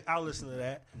 I'll listen to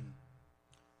that.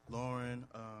 Lauren,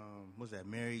 what's that?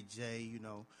 Mary J. You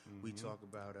know, we talk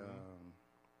about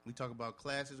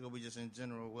classics, or we just in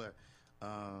general what?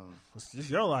 It's just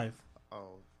your life.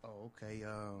 Okay.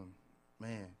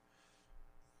 Man,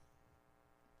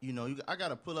 you know, I got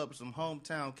to pull up some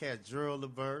hometown cats, Gerald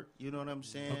Levert, you know what I'm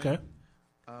saying? Okay.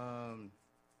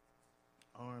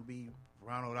 R&B,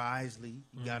 Ronald Isley,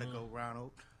 you got to go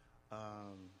Ronald.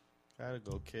 Gotta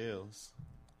go Kels.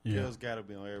 Yeah. Kels gotta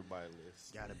be on everybody's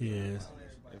list. Gotta be. Yes.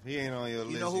 If he ain't on your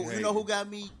list, You know who got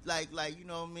me like you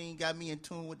know what I mean? Got me in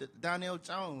tune with the Donnell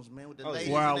Jones, man, with the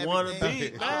ladies. Where I and want to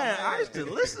everything. be, man. I used to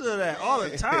listen to that all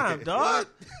the time, dog.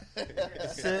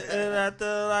 Sitting at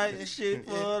the light and shit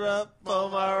pulled up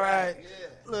on my right.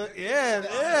 Look,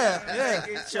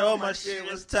 yeah. Show my shit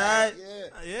was tight.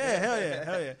 Yeah, hell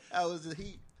yeah. That was the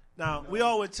heat. Now we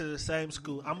all went to the same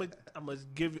school. I'm gonna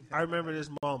give you. I remember this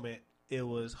moment. It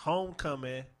was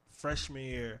homecoming freshman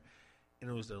year, and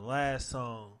it was the last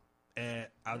song, and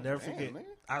I'll never forget.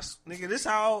 Nigga, this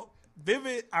how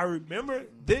vivid I remember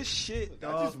this shit,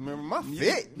 dog. I just remember my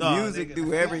fit. No, Music nigga.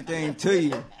 do everything to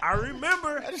you. I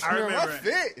remember. my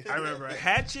fit. I remember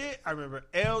Hatchet. I remember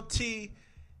LT.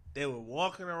 They were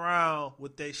walking around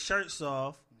with their shirts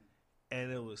off,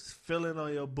 and it was "Feeling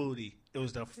on Your Booty." It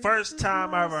was the first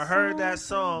time I ever heard that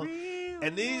song,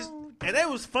 and they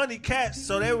was funny cats,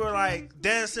 so they were like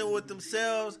dancing with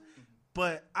themselves.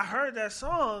 But I heard that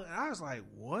song, and I was like,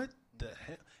 "What the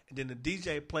hell?" And then the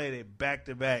DJ played it back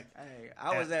to back. Hey,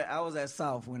 I was at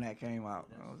South when that came out.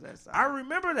 I was at South. I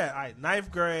remember that.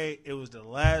 Ninth grade. It was the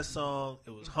last song.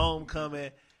 It was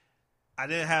homecoming. I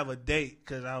didn't have a date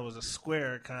because I was a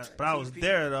square kind, but I was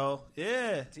there though.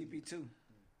 Yeah, TP2.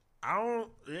 I don't.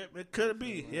 It could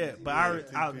be. Yeah, but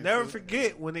I'll never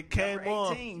forget when it came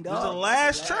on. 18, it was the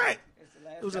last track.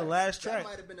 It was the last That track.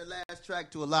 might have been the last track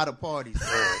to a lot of parties.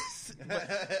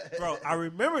 Bro, I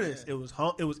remember this. It was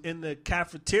home. It was in the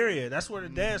cafeteria. That's where the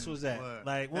dance was at. Word.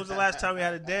 Like, when was the last time we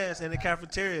had a dance in the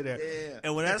cafeteria there? Yeah.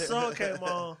 And when that song came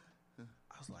on,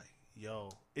 I was like, yo,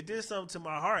 it did something to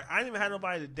my heart. I didn't even have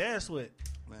nobody to dance with.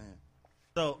 Man.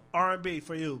 So, R&B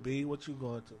for you, B. What you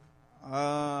going to?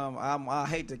 I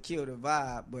hate to kill the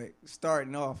vibe, but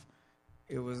starting off,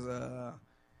 it was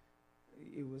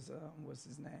what's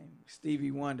his name?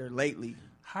 Stevie Wonder. Lately.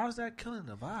 How's that killing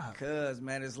the vibe? Cause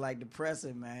man, it's like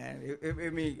depressing, man. I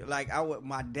mean, like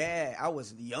my dad. I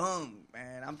was young,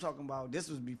 man. I'm talking about this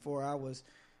was before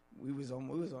we was on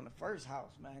the first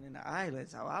house, man, in the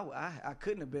islands. I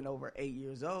couldn't have been over 8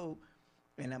 years old,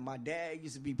 and my dad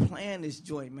used to be playing this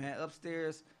joint, man,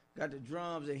 upstairs. Got the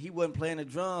drums, and he wasn't playing the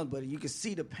drums, but you could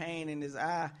see the pain in his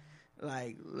eye,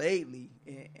 like lately.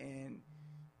 And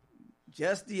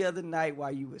just the other night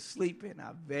while you were sleeping,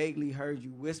 I vaguely heard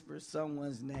you whisper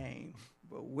someone's name.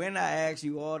 But when I asked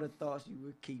you all the thoughts you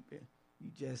were keeping,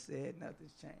 you just said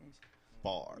nothing's changed.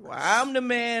 Bars. Well, I'm the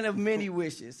man of many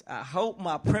wishes. I hope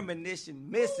my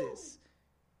premonition misses.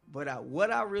 But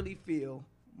what I really feel,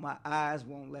 my eyes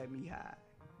won't let me hide.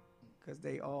 Because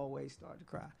they always start to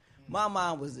cry. My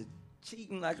mom was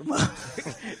cheating like a mother.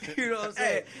 You know what I'm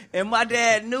saying? And my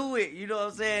dad knew it, you know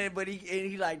what I'm saying? But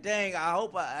he like, dang, I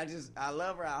hope I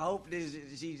love her. I hope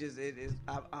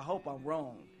I hope I'm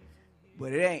wrong.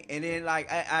 But it ain't. And then like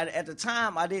I at the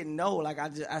time I didn't know. Like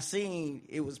I seen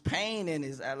it was pain in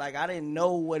his, like I didn't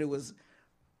know what it was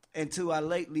until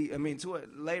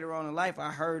later on in life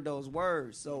I heard those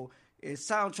words. So the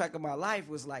soundtrack of my life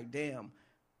was like, damn,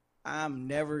 I'm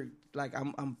never, like,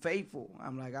 I'm faithful.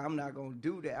 I'm like, I'm not going to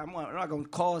do that. I'm not going to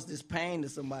cause this pain to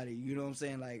somebody. You know what I'm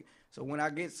saying? Like, so when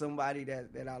I get somebody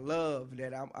that I love,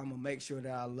 that I'm going to make sure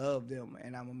that I love them,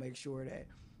 and I'm going to make sure that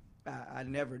I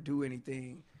never do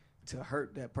anything to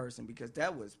hurt that person, because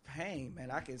that was pain,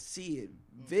 man. I can see it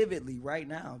vividly right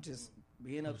now, just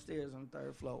being upstairs on the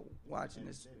third floor watching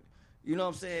this. You know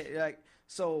what I'm saying? Like,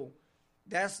 so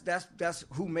that's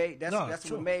who made that's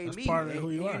what made that's me. Part of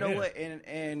who you are, know yeah. what?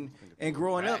 And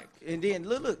growing up, and then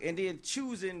look, and then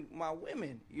choosing my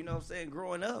women. You know what I'm saying?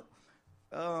 Growing up,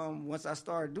 once I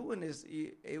started doing this,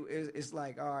 it's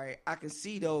like, all right, I can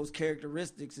see those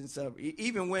characteristics and stuff.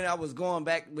 Even when I was going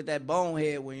back with that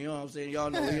bonehead, when, you know what I'm saying,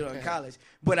 y'all know, in college.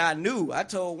 But I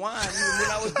told Juan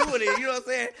when I was doing it, you know what I'm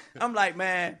saying? I'm like,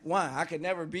 man, Juan, I could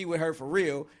never be with her for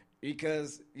real,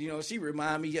 because, you know, she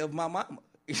remind me of my mama.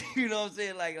 You know what I'm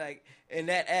saying? Like in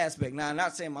that aspect. Now, I'm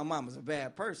not saying my mom is a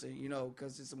bad person, you know,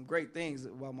 because there's some great things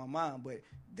about my mom, but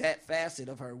that facet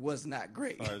of her was not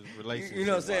great. You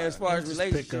know what I'm saying? As far as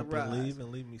relationship, pick up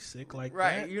and leave me sick like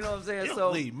right? that. You know what I'm saying? You So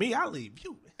don't leave me, I leave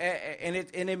you. And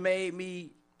it made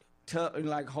me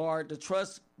like hard to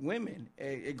trust women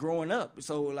growing up.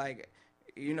 So like,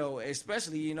 you know,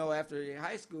 especially, you know, after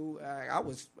high school, I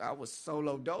was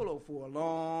solo dolo for a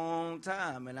long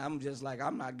time, and I'm just like,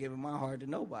 I'm not giving my heart to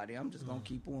nobody. I'm just gonna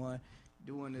keep on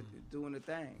doing the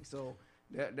thing. So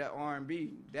that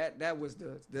R&B, that was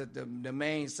the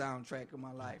main soundtrack of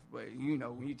my life. But you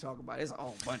know, when you talk about it, it's a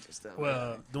whole bunch of stuff.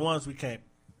 Well, the ones we can't.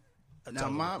 Now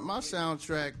my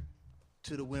soundtrack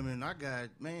to the women I got,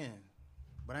 man,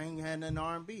 but I ain't had nothing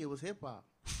R&B. It was hip hop.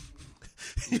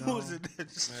 It was It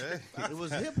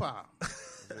was hip hop.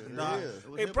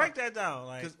 Hey, break that down.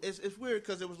 Like, it's weird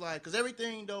because it was like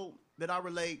everything though that I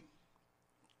relate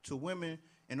to women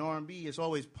and R&B is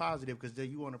always positive because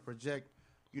you want to project,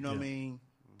 you know what I mean,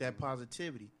 that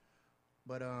positivity.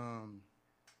 But and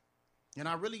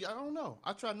I don't know.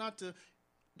 I try not to.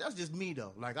 That's just me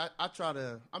though. Like I try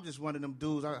to. I'm just one of them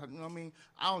dudes. You know what I mean.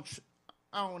 I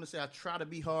don't want to say I try to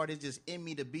be hard. It's just in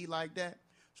me to be like that.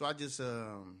 So I just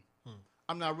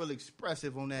I'm not really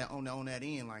expressive on that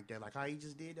end like that. Like how he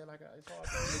just did that. Like it's hard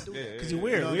for me to do that. because you're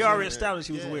weird. You know We what I'm already saying? established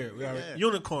he was weird. We already,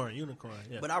 unicorn.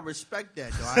 Yeah. But I respect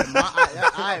that though.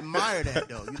 I admire that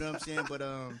though. You know what I'm saying? But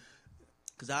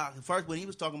because first when he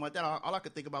was talking about that, all I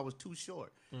could think about was Too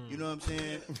Short. You know what I'm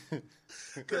saying?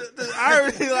 I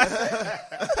already like.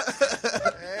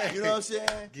 You know what I'm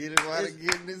saying? Get it while the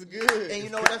getting is good. And you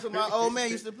know what? That's what my old man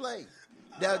used to play.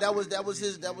 That was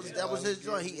his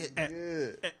joint.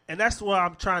 And that's what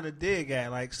I'm trying to dig at.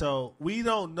 Like, so we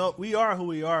don't know. We are who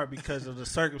we are because of the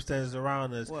circumstances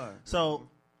around us. What? So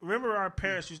remember, our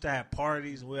parents used to have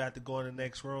parties, and we had to go in the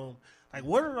next room. Like,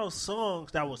 what are those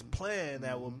songs that was playing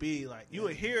that would be like you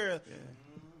would hear?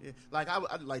 Yeah. Like I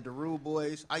like the Rude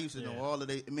Boys. I used to know all of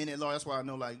they Minute Law. That's why I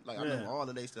know I know all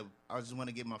of they stuff. I just want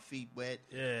to get my feet wet,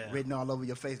 written all over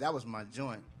your face. That was my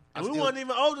joint. And we weren't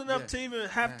even old enough to even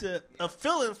have a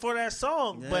feeling for that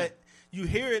song, but you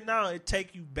hear it now, it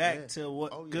take you back to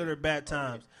what good or bad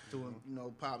times. To you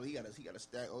know, Pablo, he got a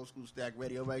stack old school stack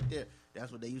radio right there.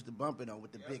 That's what they used to bump it on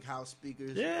with the big house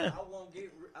speakers. Yeah, I won't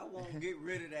get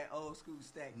rid of that old school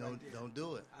stack. No, don't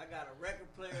do it. I got a record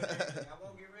player there. I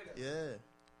won't get rid of it. Yeah.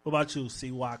 What about you,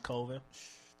 C.Y. Colvin?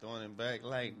 Throwing it back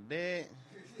like that.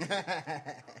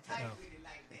 Tight with it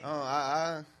like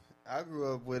that. I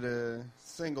grew up with a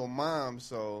single mom,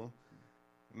 so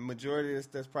majority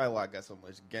of that's probably why I got so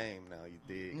much game now. You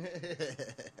dig?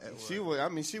 She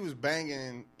was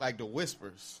banging like the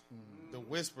Whispers. The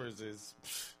Whispers is,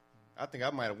 I think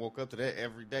I might have woke up to that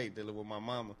every day dealing with my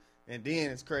mama. And then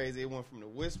it's crazy. It went from the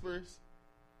Whispers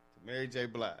to Mary J.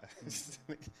 Blige.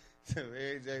 To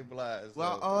Mary J. Blige.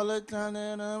 Well, all the time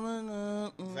that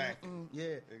I'm Exactly.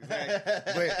 Yeah.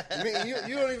 Exactly. But I mean,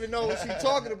 you don't even know what she's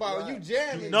talking about. You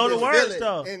jamming. You know the words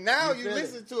though. And now you feel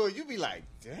listen to it, you be like,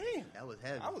 damn. That was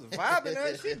heavy. I was vibing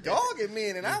her. She dogging me,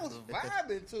 and I was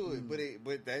vibing to it.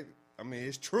 But that, I mean,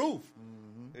 it's truth.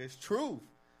 It's truth.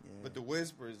 Yeah. But the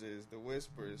Whispers.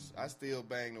 I still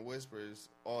bang the Whispers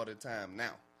all the time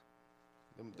now.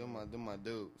 Them my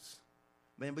dudes.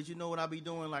 Man, but you know what I be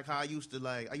doing? Like how I used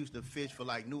to fish for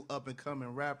like new up and coming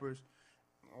rappers.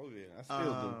 Oh yeah, I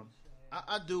still do.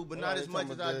 I do, but not as much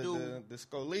as I do. The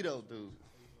Scolito dude.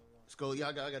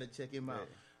 I gotta check him out.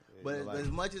 Yeah, But as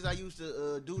much as I used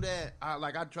to do that,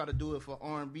 I try to do it for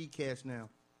R&B cats now.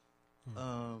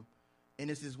 And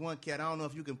it's this one cat. I don't know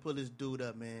if you can pull this dude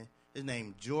up, man. His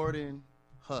name Jordan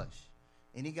Hush,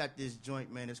 and he got this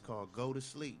joint, man. It's called "Go to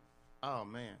Sleep." Oh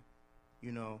man,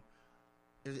 you know,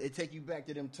 it take you back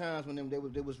to them times when they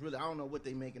was really. I don't know what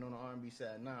they making on the R&B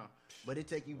side now, but it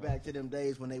take you back to them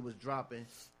days when they was dropping.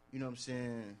 You know what I'm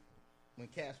saying? When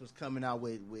cats was coming out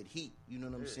with heat. You know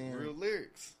what I'm saying? Real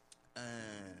lyrics.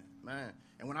 Man,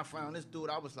 and when I found this dude,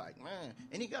 I was like, man,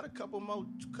 and he got a couple more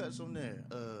cuts on there.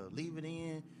 Leave It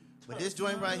In, but this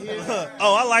joint right here.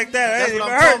 Oh, I like that. I That's ain't what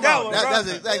even I'm heard talking that about. one, bro.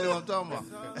 That's exactly what I'm talking about.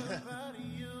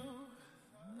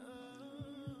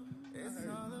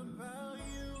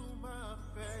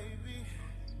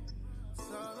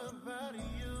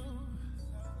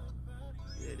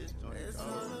 Yeah, this joint is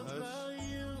called Hush.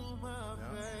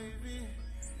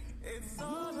 It's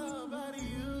all about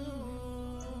you.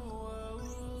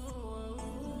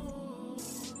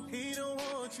 He don't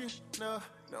want you, no,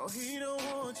 he don't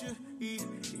want you. He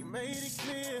made it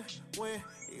clear when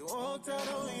he walked out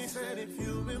on you. Said if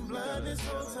you've been blind this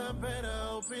whole time, better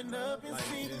open up and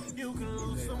see. You can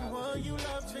lose someone you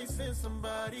love, chasing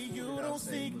somebody you don't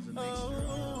seek.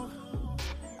 Oh,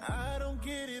 I don't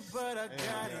get it, but I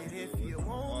got it. If you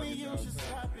want me, you should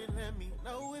stop it. Let me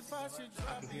know if I should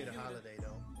drop I can hear the holiday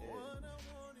though.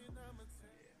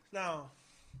 Now,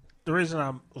 the reason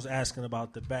I was asking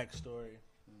about the backstory.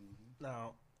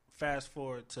 Now, fast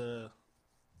forward to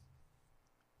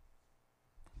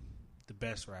the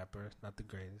best rapper, not the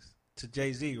greatest, to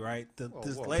Jay-Z, right?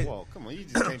 Whoa, come on, you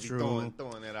just can't be throwing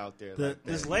that out there.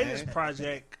 This latest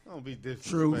project, don't be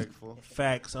disrespectful.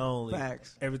 Facts only.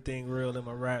 Facts. Everything real in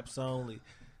my raps only.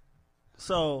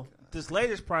 So, this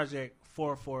latest project,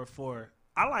 444,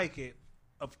 I like it,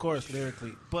 of course,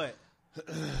 lyrically. But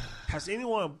has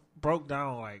anyone broke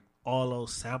down like all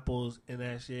those samples in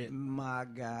that shit? My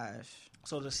gosh.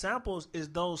 So the samples is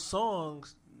those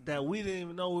songs that we didn't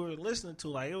even know we were listening to.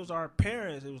 Like, it was our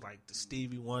parents. It was like the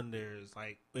Stevie Wonders.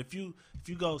 Like, if you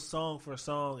go song for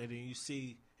song and then you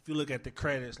see, if you look at the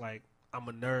credits, like, I'm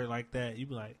a nerd like that, you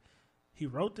be like, he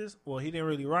wrote this? Well, he didn't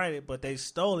really write it, but they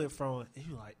stole it from,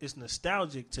 you like, it's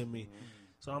nostalgic to me. Mm-hmm.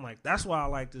 So I'm like, that's why I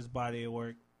like this body of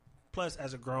work. Plus,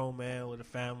 as a grown man with a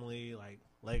family, like,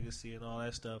 legacy and all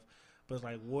that stuff. But it's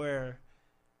like where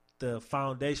the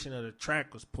foundation of the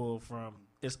track was pulled from.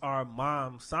 It's our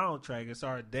mom's soundtrack. It's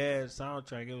our dad's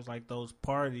soundtrack. It was like those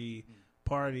party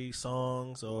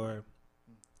songs or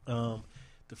the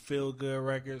feel good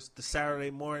records. The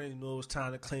Saturday morning, you knew it was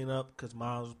time to clean up because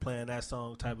mom was playing that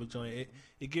song type of joint.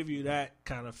 It give you that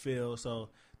kind of feel. So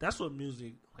that's what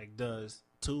music like does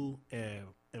to and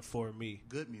for me.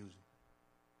 Good music.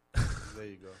 There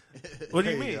you go. What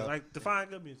do you mean? Like, define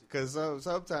good music. Because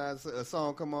sometimes a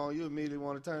song come on, you immediately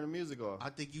want to turn the music off. I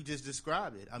think you just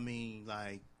described it. I mean,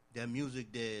 like, that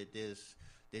music that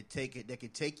can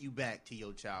take you back to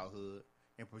your childhood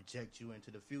and project you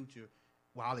into the future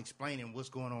while explaining what's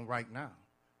going on right now.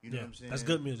 You know what I'm saying? That's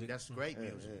good music. That's great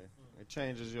music. Yeah. It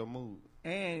changes your mood.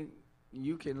 And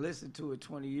you can listen to it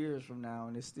 20 years from now,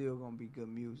 and it's still going to be good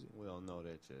music. We don't know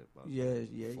that yet. About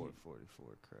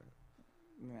 444 crap.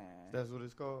 Man. That's what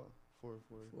it's called?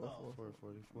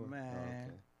 444? Man.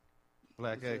 Okay.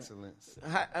 Black excellence.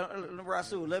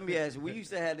 Rasul, let me ask you. We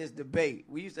used to have this debate.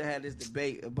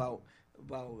 About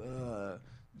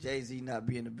Jay-Z not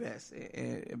being the best.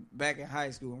 And back in high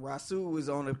school, and Rasul was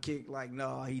on the kick like,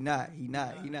 no, he not.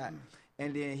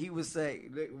 And then he would say,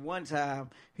 one time,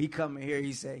 he come in here,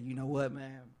 he said, you know what,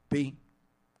 man, B,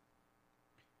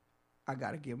 I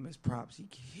gotta give him his props. He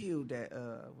killed that.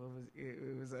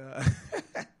 It was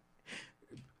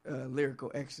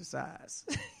lyrical exercise.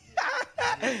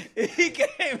 He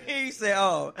came here. He said,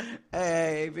 "Oh,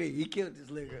 hey, B, he killed this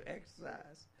lyrical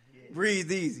exercise. Yeah.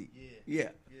 Breathe easy." Yeah.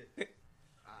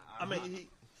 I mean,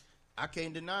 I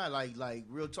can't deny. Like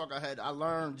real talk. I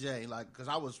learned Jay. Like, because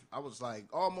I was like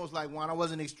almost like one. I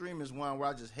was an extremist one where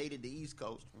I just hated the East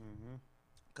Coast.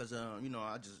 Because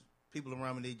I just people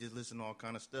around me, they just listen to all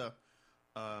kind of stuff.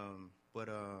 But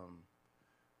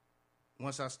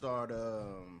once I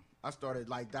started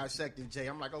like dissecting Jay.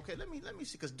 I'm like, okay, let me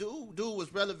see, because dude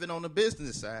was relevant on the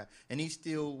business side, and he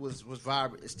still was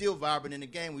vibrant, still vibrant in the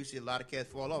game. We see a lot of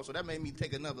cats fall off, so that made me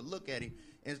take another look at him.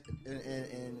 And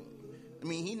I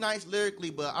mean, he nice lyrically,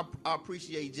 but I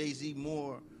appreciate Jay-Z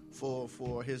more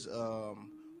for his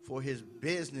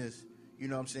business. You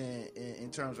know what I'm saying, in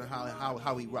terms of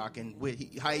how he rocking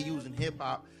with how he using hip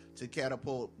hop to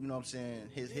catapult, you know what I'm saying,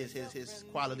 his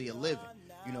quality of living.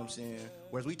 You know what I'm saying?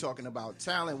 Whereas we talking about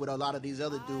talent with a lot of these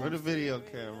other dudes. Where the video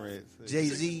camera is?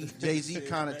 Jay-Z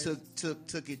kind of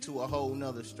took it to a whole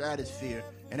nother stratosphere,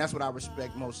 and that's what I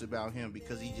respect most about him,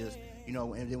 because he just, you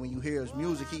know, and then when you hear his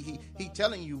music, he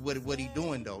telling you what he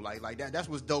doing though, like that's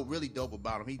what's really dope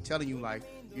about him. He telling you, like,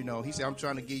 you know, he said, I'm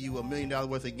trying to give you $1 million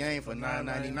worth of game for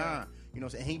 $9.99. You know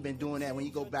what I'm saying? He been doing that. When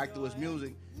you go back to his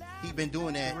music, he been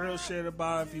doing that. Real shit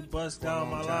about if you bust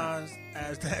down my lines,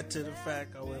 adds that to the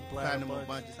fact I went platinum a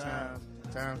bunch of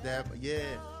times that. But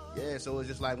yeah. So it's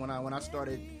just like when I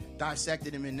started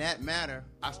dissecting him in that manner,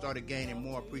 I started gaining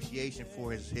more appreciation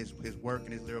for his work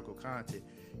and his lyrical content.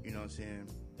 You know what I'm saying?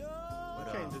 But,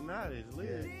 you can't deny his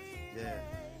lyrics. Yeah.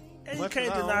 And you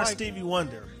can't deny Stevie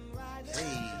Wonder.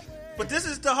 Hey. But this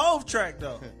is the Hove track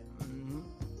though.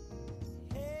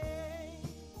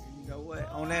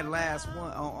 On that last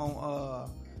one,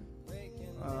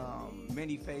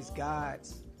 Many Face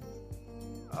Gods.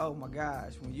 Oh my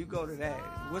gosh! When you go to that,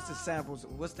 what's the samples?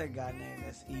 What's that guy name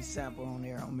he sampled on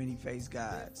there on Many Face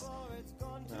Gods?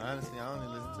 Honestly, I only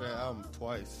listened to that album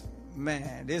twice.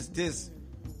 Man, this. This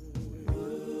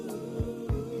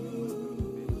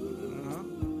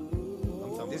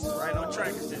is right on track.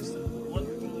 Is this what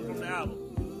from the album?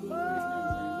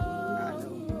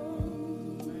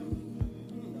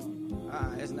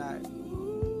 It's not.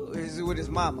 This is with his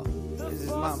mama. This is his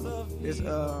mama. This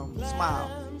smile.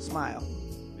 It's smile.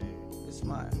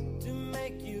 I'm gonna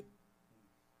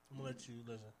let you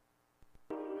listen.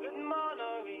 Good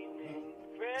morning,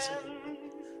 friend.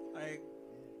 Like,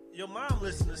 your mom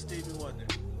listened to Stevie Wonder,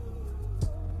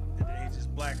 and then he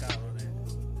just black out on it.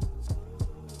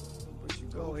 But you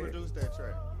go Who ahead. produced that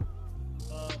track?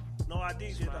 No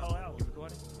ID did the whole album. You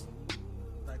recorded?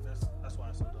 Like that's why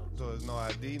it's so dope. So is No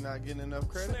ID not getting enough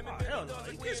credit? Oh, hell no,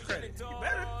 he gets credit. He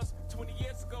better. 20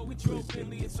 years ago, we drove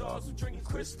millions ours, we drinking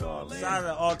Cristal. Sign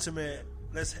the ultimate.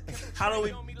 How do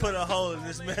we put a hole in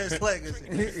this man's legacy?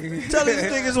 Tell these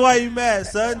niggas why you mad,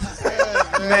 son.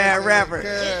 Mad rapper.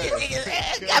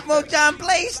 Got Mojon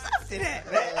Play stuff to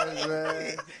that,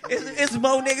 man. It's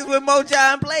more niggas with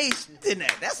Mojon Play than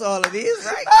that. That's all it is,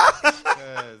 right?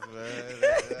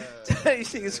 Tell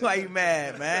these niggas why you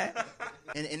mad, man.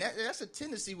 And that's a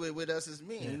tendency with us as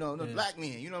men, you know, black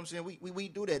men. You know what I'm saying? We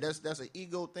do that. That's an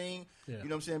ego thing. Yeah. You know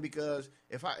what I'm saying? Because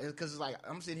it's like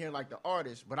I'm sitting here like the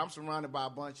artist, but I'm surrounded by a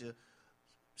bunch of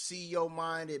CEO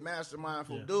minded,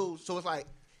 mastermindful dudes. So it's like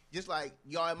just like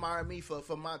y'all admire me for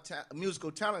my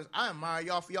musical talents, I admire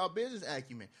y'all for y'all business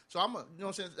acumen. So I'm you know what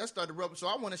I'm saying? That started rubbing. So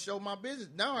I want to show my business.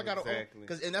 Now I gotta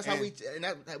and that's how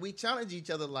we challenge each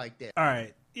other like that. All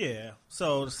right, yeah.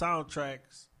 So the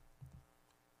soundtracks.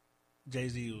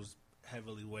 Jay-Z was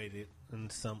heavily weighted in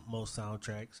most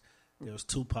soundtracks. There was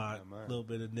Tupac, a little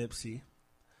bit of Nipsey,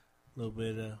 a little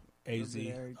bit of AZ,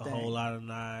 a whole lot of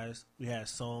Nas. We had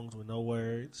songs with no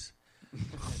words.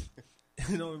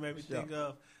 You know what it made me think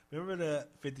of? Remember the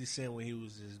 50 Cent when he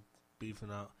was just beefing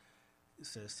out? He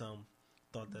said something,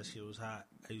 thought that shit was hot.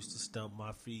 I used to stump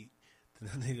my feet.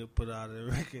 Then the nigga put out a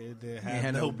record and then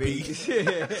had no beat.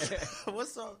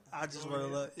 What's up? I just want to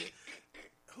look.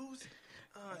 Who's...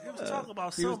 he was talking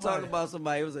about somebody. He was talking about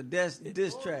somebody. It was a diss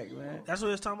track, man. That's what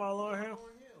he was talking about, Lauryn Hill?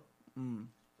 Yeah. When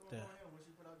she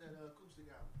put out that acoustic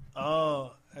album.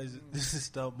 Oh, this is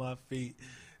Stump My Feet.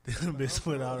 The bitch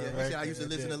put out a record. I used to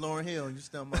listen to Lauryn Hill and you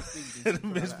stump my feet. The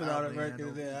bitch put out a record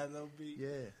and then had no beat.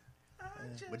 Yeah.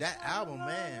 But that album,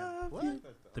 man. What?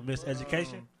 The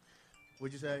Miseducation?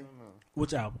 What'd you say?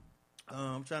 Which album?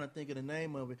 I'm trying to think of the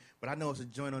name of it. But I know it's a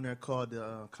joint on there called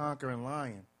The Conquering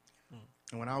Lion.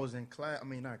 And when I was in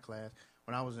when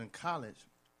I was in college,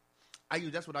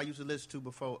 that's what I used to listen to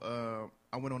before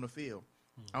I went on the field.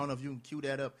 I don't know if you can cue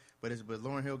that up, but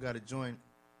Lauryn Hill got a joint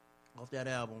off that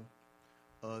album.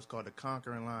 It's called The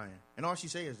Conquering Lion. And all she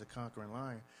say is The Conquering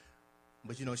Lion.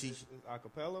 But, you know, she's a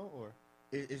cappella or?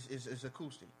 It's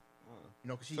acoustic. You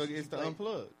know, so it's the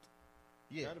Unplugged.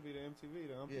 Yeah. Got to be the MTV,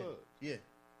 the Unplugged. Yeah.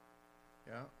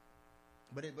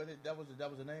 But that was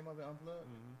the name of it, Unplugged?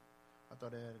 Mm-hmm. I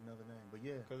thought it had another name, but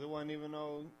yeah. Because it wasn't even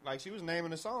like she was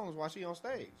naming the songs while she on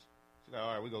stage. She's like,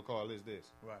 all right, we gonna call this.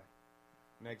 Right.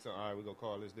 Next song, all right, we gonna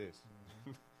call this. Mm-hmm.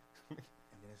 And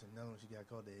then there's another one she got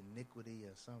called The Iniquity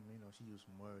or something. You know, she used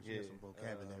some words. She had some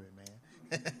vocabulary, man.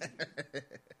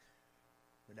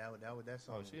 But that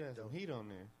song. Oh, she had some heat on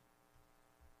there.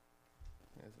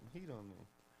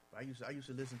 I used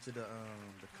to listen to the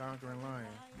Conquering Lion.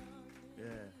 Yeah.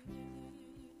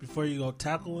 Before you go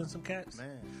tackle in some cats?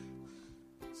 Man.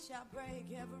 Yeah,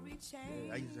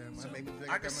 I used to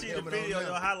I can see the video,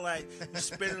 your highlight. You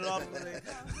spin it off with it.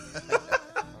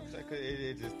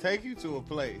 It just take you to a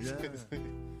place. Yeah.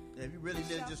 If you really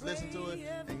did just listen to it,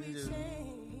 and you just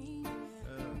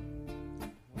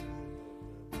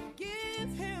give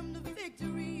him the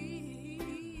victory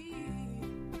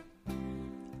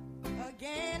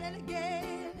again and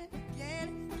again and again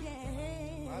and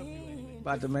again.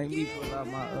 About to make me pull out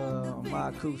my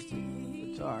acoustic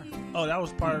guitar. Oh, that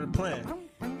was part of the plan.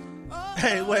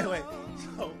 Hey, wait.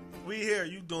 So we hear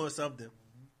you doing something.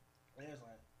 And it's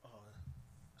like, oh,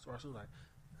 that's why she was like,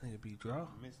 that nigga B draw.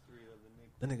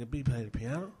 That nigga B play the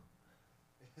piano.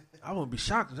 I wouldn't be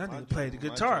shocked if that nigga played the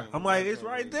guitar. I'm like, it's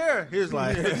right there. He was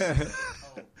like, yeah,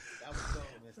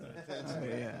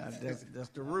 that's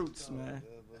the roots, man.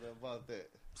 About that.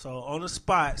 So on the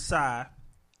spot, side,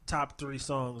 top 3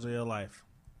 songs of your life.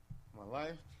 My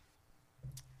life?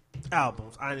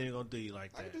 Albums. I ain't even gonna do you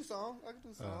like that. I can do songs.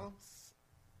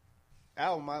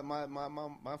 Album,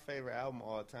 my favorite album of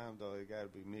all time though, it gotta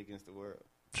be Me Against the World.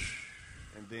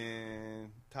 And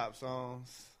then top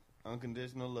songs,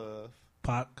 Unconditional Love.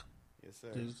 Pac. Yes,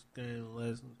 sir. This game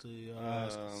listen to your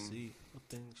eyes to see what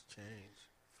things change.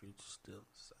 Future still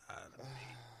inside of me.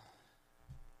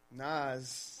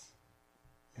 Nas.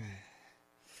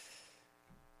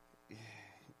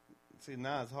 See,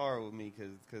 Nas hard with me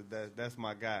because that's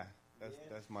my guy.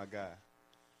 That's my guy.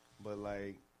 But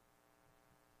like,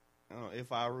 I don't know,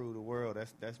 If I Rule the World,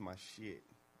 that's my shit.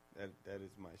 That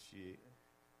is my shit.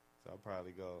 So I'll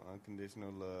probably go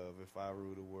Unconditional Love, If I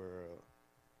Rule the World,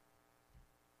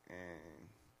 and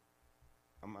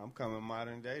I'm coming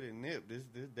modern day to Nip. This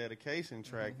dedication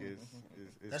track is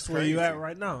that's crazy. Where you at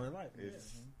right now in life.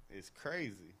 It's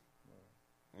crazy.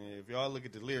 And if y'all look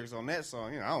at the lyrics on that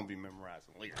song, I don't be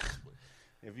memorizing lyrics, but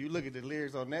if you look at the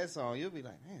lyrics on that song, you'll be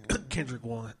like, man. Kendrick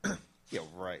one. Yeah,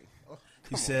 right.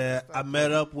 He said, I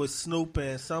met up with Snoop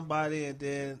and somebody, and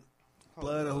then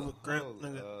blood over grip.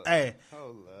 Hey,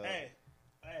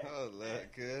 Oh,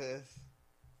 look, cuz.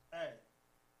 Hey.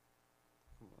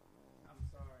 Come on, man. I'm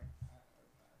sorry.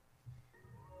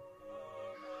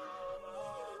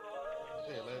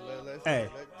 Let's Hey.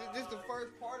 This the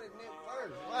first part of Nip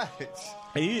verse. What?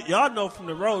 Hey, y'all know from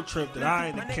the road trip that I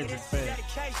ain't a My nigga, Kendrick this is fan.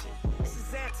 dedication. This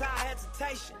is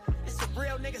anti-hesitation. It's a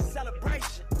real nigga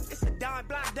celebration. It's a Don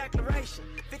Block declaration.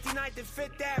 59th and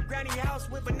 5th Ave, granny house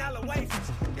with vanilla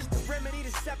wafers. It's the remedy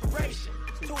to separation.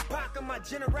 Tupac of my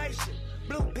generation.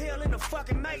 Blue pill in the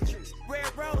fucking matrix. Red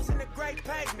rose in the great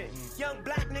pavement. Young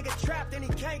black nigga trapped and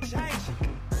he can't change it.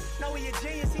 No, he a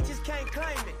genius, he just can't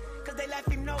claim it. Cause they left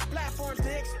him no platforms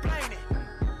to explain it.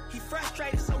 He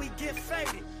frustrated, so he get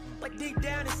faded. But deep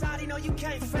down inside, he know you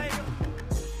can't fade him.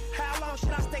 How long should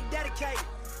I stay dedicated?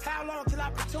 How long till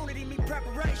opportunity meet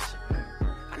preparation?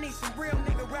 I need some real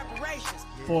nigga reparations.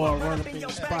 For a Run run up up in your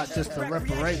spot back, just for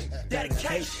reparation.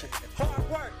 Dedication, hard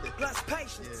work, plus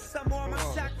patience. Some more of my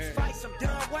sacrifice, I'm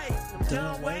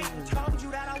done waiting. Told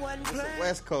you that I wasn't It's a playing.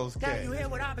 West Coast Now cat. you hear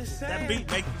what I've been saying. That beat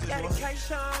make you just want.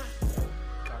 Dedication,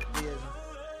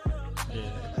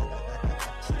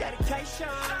 Yeah. dedication.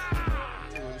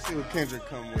 See what Kendrick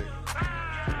come with.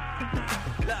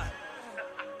 Look.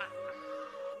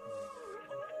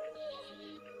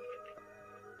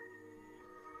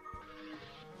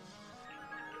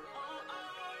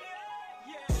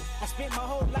 I spent my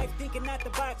whole life thinking out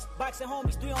the box. Boxing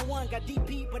homies 3-on-1, got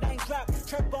DP, but I ain't dropped.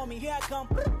 Chirp on me, here I come.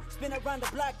 Spin around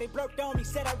the block, they blurted on me.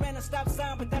 Said I ran a stop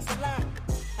sign, but that's a lie.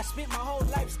 I spent my whole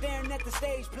life staring at the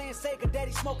stage, playing Sega,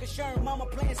 daddy smoking Sherm, mama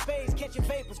playing spades, catching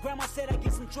vapors. Grandma said I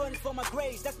get some Jordans for my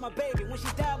grades, that's my baby. When she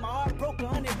died, my heart broke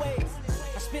 100 ways.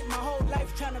 I spent my whole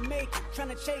life trying to make it, trying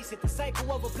to chase it. The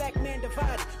cycle of a black man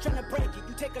divided, trying to break it.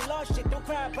 You take a lost shit, don't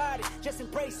cry about it, just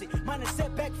embrace it. Mine a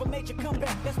setback for major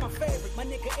comeback, that's my favorite. My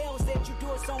nigga L said you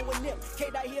do a song with Nip,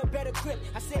 K-Dot here better grip.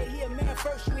 I said he a man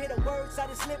first, you hear the words out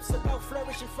his lips about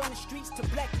flourishing from the streets to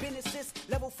black businesses.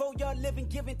 Level 4 y'all living,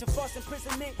 giving to false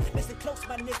imprisonment. Listen close,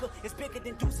 my nigga, it's bigger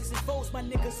than deuces and foes, my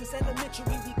nigga. Since elementary,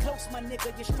 we close, my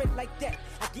nigga, you're straight like that.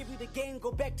 I give you the game,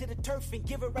 go back to the turf and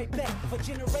give it right back. For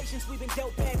generations, we've been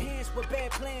dealt bad hands with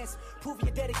bad plans. Prove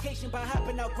your dedication by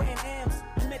hopping out Grand Ams.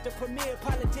 I'm at the premiere,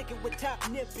 politicking with Top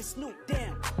Nip and Snoop.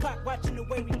 Damn, Pac watching the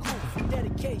way we groove from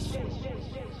dedication.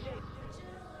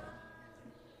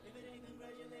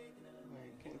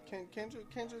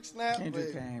 Kendrick snap.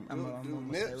 Kendrick but came. I'm dude, gonna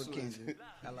Nips stay with was- Kendrick.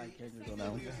 I like Kendrick on that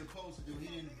What one. he was supposed to do, he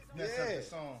didn't mess up the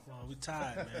song. Well, we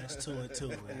tied, man. It's 2-2,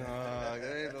 man. Nah,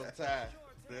 there ain't no tie.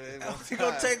 There ain't no You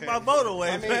gonna tie. take my vote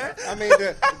away, man. I mean,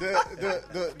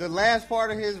 the last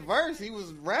part of his verse, he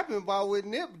was rapping about what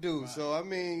Nip do. So I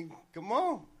mean, come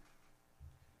on.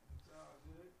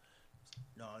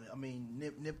 No, I mean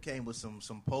Nip came with some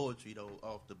poetry though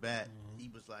off the bat. He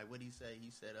was like, what did he say?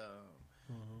 He said,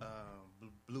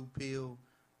 blue pill,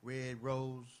 red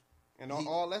rose, And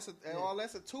all that's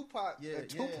a Tupac, yeah, a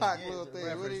Tupac little the thing.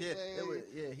 What reference, did he yeah, say? it was-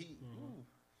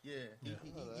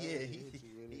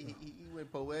 he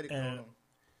went poetic on And- him.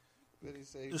 What did he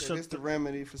say? He It's said, a- "It's the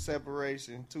remedy for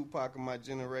separation. Tupac of my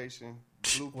generation.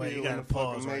 Blue Wait, you pill gotta in the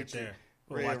pause fucking right matrix. there.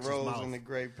 We'll watch Red his rose mouth. in the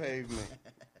gray pavement."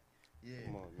 Yeah.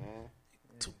 Come on, man.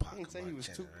 Tupac. He didn't say of he my was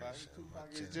Tupac. generation,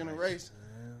 Tupac my his generation.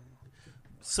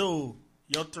 So,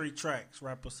 your 3 tracks,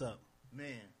 wrap us up.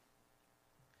 Man,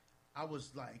 I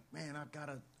was like, man, I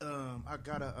gotta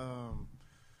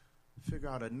figure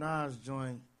out a Nas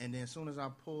joint, and then as soon as I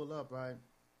pull up, right,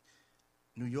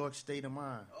 New York State of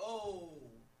Mind, Oh,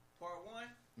 part 1.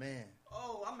 man.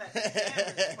 Oh, I'm at the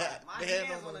jamming spot. My Hand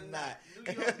hands on on the the knot.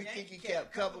 knot. New York Kinky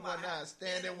cap, cover my knot,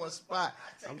 stand in one spot.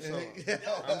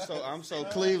 I'm so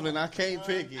Cleveland. I can't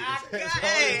pick it.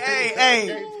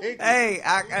 Hey,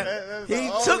 That's the he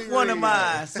only took one of reason.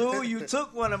 mine. So you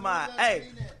took one of mine. Hey,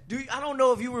 I don't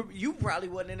know if you probably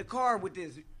wasn't in the car with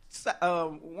this.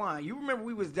 Juan, you remember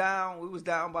we was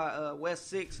down by West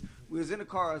 6. We was in the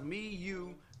car. It was me,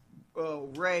 you,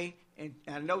 Ray, and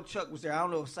I know Chuck was there. I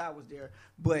don't know if Si was there,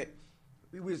 but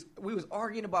we was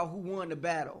arguing about who won the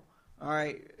battle. All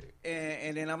right,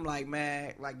 and then I'm like,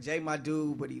 man, like Jay my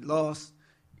dude, but he lost.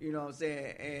 You know what I'm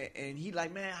saying? And he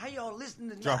like, man, how y'all listening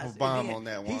to Nas? Drop a bomb And then on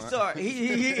that He one. start.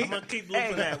 He I'm gonna keep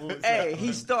looping that. What was Hey, that?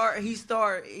 he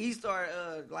start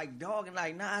like dogging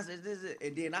like Nas this,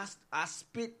 and then I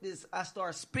spit this. I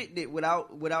start spitting it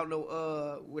without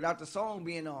the song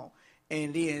being on.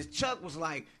 And then Chuck was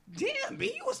like, "Damn,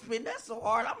 B, you was spitting that so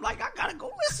hard." I'm like, I gotta go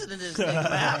listen to this thing, man.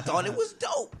 I thought it was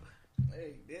dope.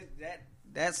 Hey,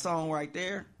 that song right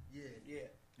there. Yeah, Yeah,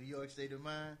 New York State of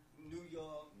Mind. New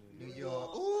York. New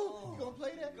York. Ooh, you gonna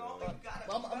play that?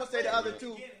 I'm gonna say the other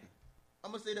two.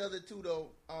 I'm gonna say the other two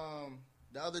though.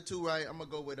 The other two, right? I'm gonna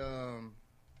go with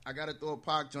I gotta throw a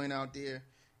Pac joint out there,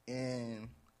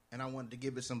 and I wanted to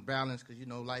give it some balance because, you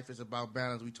know, life is about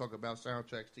balance. We talk about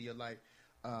soundtracks to your life.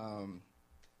 I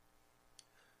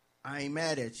ain't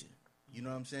mad at you. You know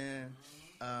what I'm saying?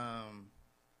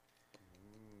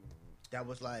 That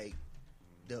was like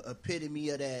the epitome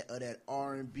of that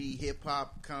R&B hip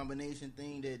hop combination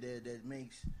thing that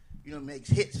makes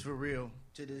hits for real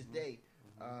to this day.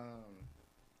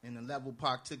 And the level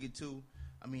Pac took it to.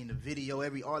 I mean, the video,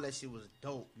 all that shit was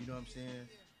dope. You know what I'm saying?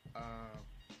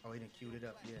 He done queued it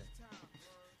up.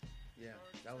 Yeah,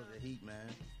 that was a heat,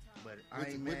 man. But I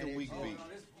ain't mad at you.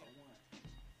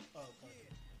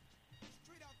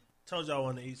 Told y'all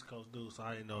on the East Coast, dude, so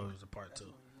I didn't know it was a part 2.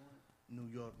 New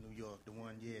York, the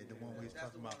one we was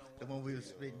talking about, the one we was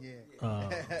spitting,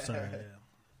 Sorry, yeah.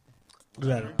 We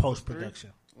got a post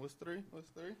production. What's three?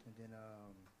 And then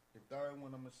the third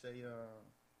one, I'm gonna say,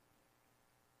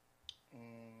 I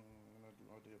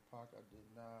did Pac, I did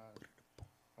not.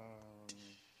 I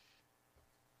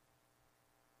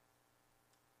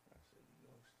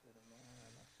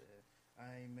said, I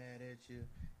ain't mad at you.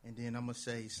 And then I'm gonna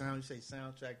say,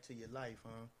 soundtrack to your life,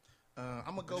 huh?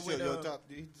 I'm gonna go with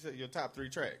your top 3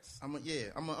 tracks. I'm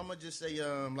gonna just say,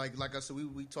 like I said,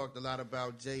 we talked a lot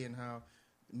about Jay and how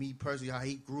me personally, how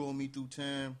he grew on me through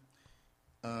time.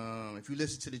 If you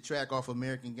listen to the track off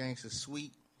American Gangster,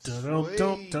 Sweet. Like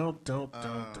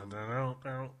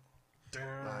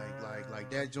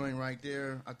that joint right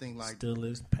there, I think like still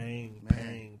is pain.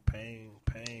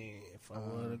 If I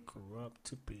would have grew up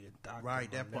to be a doctor, right?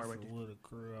 That part right there. Would have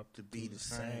grew up to be the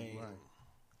same. Right.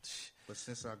 But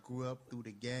since I grew up through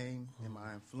the game and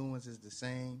my influence is the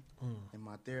same, and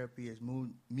my therapy is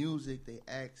music, they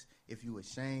ask if you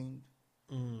ashamed,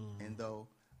 and though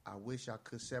I wish I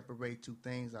could separate two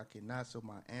things, I cannot. So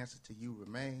my answer to you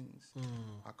remains.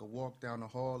 I could walk down the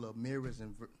hall of mirrors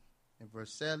and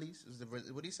Versailles. What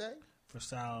did he say?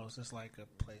 Versailles, it's like a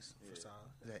place. Versailles.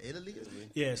 Is that Italy?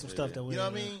 Yeah, some stuff that we, you know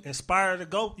what I mean? Inspired to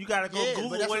go. You got to go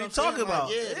Google what he's talking about.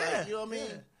 Like, like, you know what I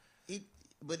mean?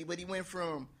 But he went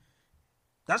from.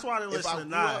 That's why they listen to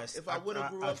Nas. If I would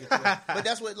have grew up, but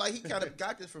that's what like he kind of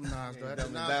got this from Nas. Though.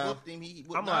 Nas whooped him.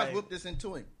 Nas whooped this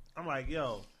into him. I'm like,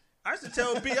 yo. I used to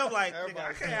tell B, I'm like, nigga,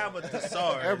 I can't have a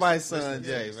thesaurus. Everybody's son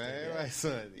Jay, man. Everybody's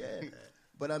son. Yeah.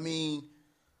 But I mean,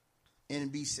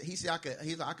 he said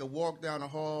I could walk down the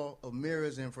hall of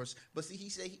mirrors and but see, he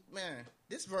said, man,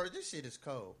 this shit is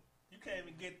cold. You can't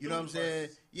even get through. You know what I'm saying?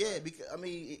 Yeah,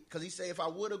 because he said if I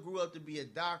would have grew up to be a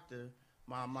doctor,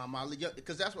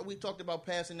 because that's what we talked about,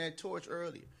 passing that torch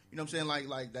earlier. You know what I'm saying?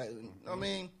 Like that. You know what I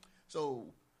mean?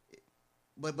 So,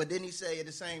 but then he say at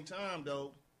the same time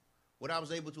though, what I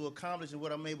was able to accomplish and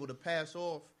what I'm able to pass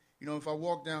off. You know, if I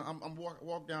walk down,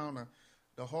 walk down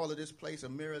the hall of this place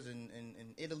of mirrors in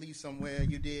Italy somewhere,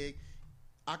 you dig,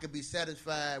 I could be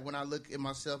satisfied when I look at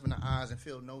myself in the eyes and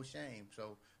feel no shame.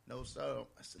 So, no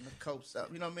coat stuff.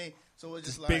 You know what I mean? So it's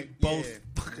just like, big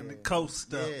fucking the coat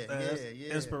stuff.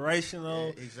 Yeah.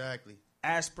 Inspirational. Yeah, exactly.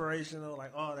 Aspirational,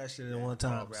 like all that shit at one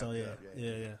time. So,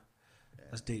 yeah.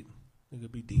 That's deep. It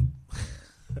could be deep.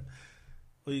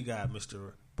 What you got,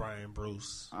 Mr. Brian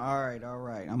Bruce? All right.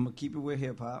 I'm gonna keep it with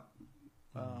hip hop.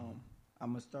 I'm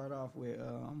gonna start off with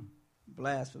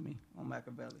Blasphemy on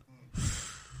Machiavelli.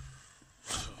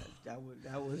 That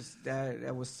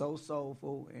was so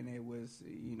soulful, and it was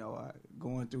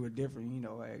going through a different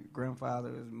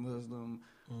grandfather was Muslim,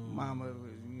 mama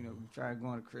was trying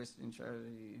going to Christian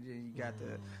church. Then you got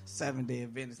the 7-day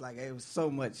Adventist. Like it was so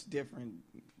much different.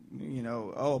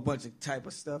 A bunch of type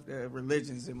of stuff that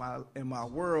religions in my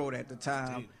world at the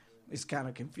time. It's kind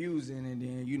of confusing, and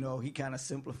then he kind of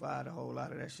simplified a whole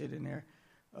lot of that shit in there.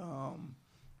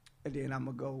 And then I'm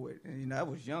gonna go with, I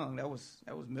was young. That was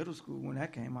middle school when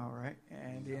that came out, right?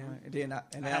 And then I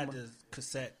had this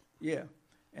cassette. Yeah,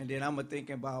 and then I'm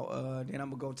thinking about. Then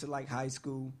I'm gonna go to like high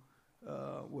school.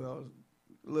 A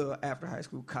little after high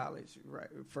school, college, right?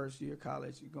 First year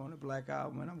college, you're going to Black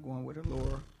Album, and I'm going with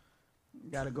Allure.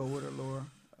 Got to go with Allure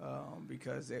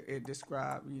because it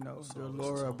described, the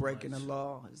allure of breaking the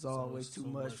law is always too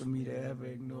much for me to ever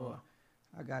ignore.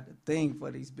 I got the thing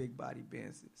for these big body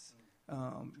Benzes.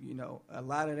 A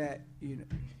lot of that,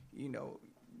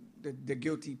 the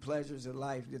guilty pleasures of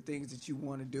life, the things that you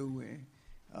want to do, and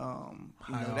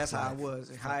that's how I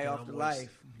was. High off the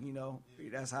life,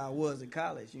 that's how I was in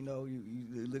college.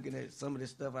 You looking at some of the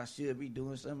stuff I should be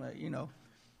doing,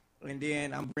 And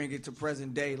then I'm bringing it to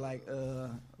present day, like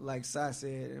Sai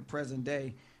said. In present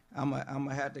day, I'm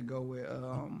gonna have to go with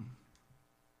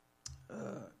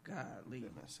Godly.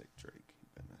 Drake.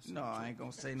 No, I ain't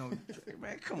gonna say no Drake,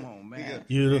 man. Come on, man.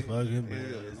 You the fucking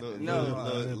man.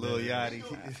 Lil Yachty.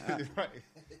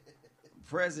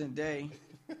 Present day.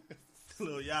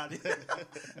 Lil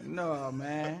Yachty. No,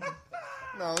 man.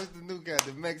 No, it's the new guy,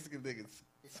 the Mexican nigga.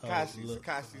 Takashi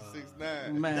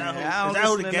 6ix9ine. Man, That who- I is that don't who the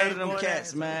listen to none gang of them going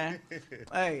cats, at? man.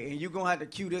 Hey, and you gonna have to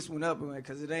cue this one up, man,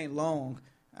 because it ain't long.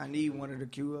 I need one of the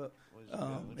cue up.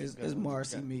 It's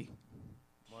Marcy Me.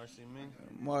 Marcy Me?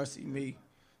 Marcy Me.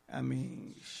 I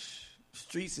mean,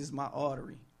 streets is my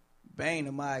artery. Bane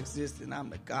of my existence. I'm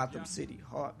the Gotham City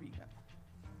heartbeat.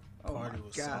 Oh Party my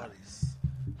with God. Saudis.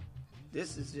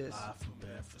 This is just, Live from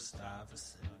Bedford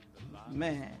Stuyvesant.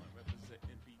 man.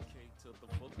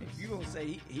 If you gonna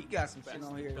say he got some shit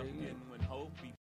on here, that,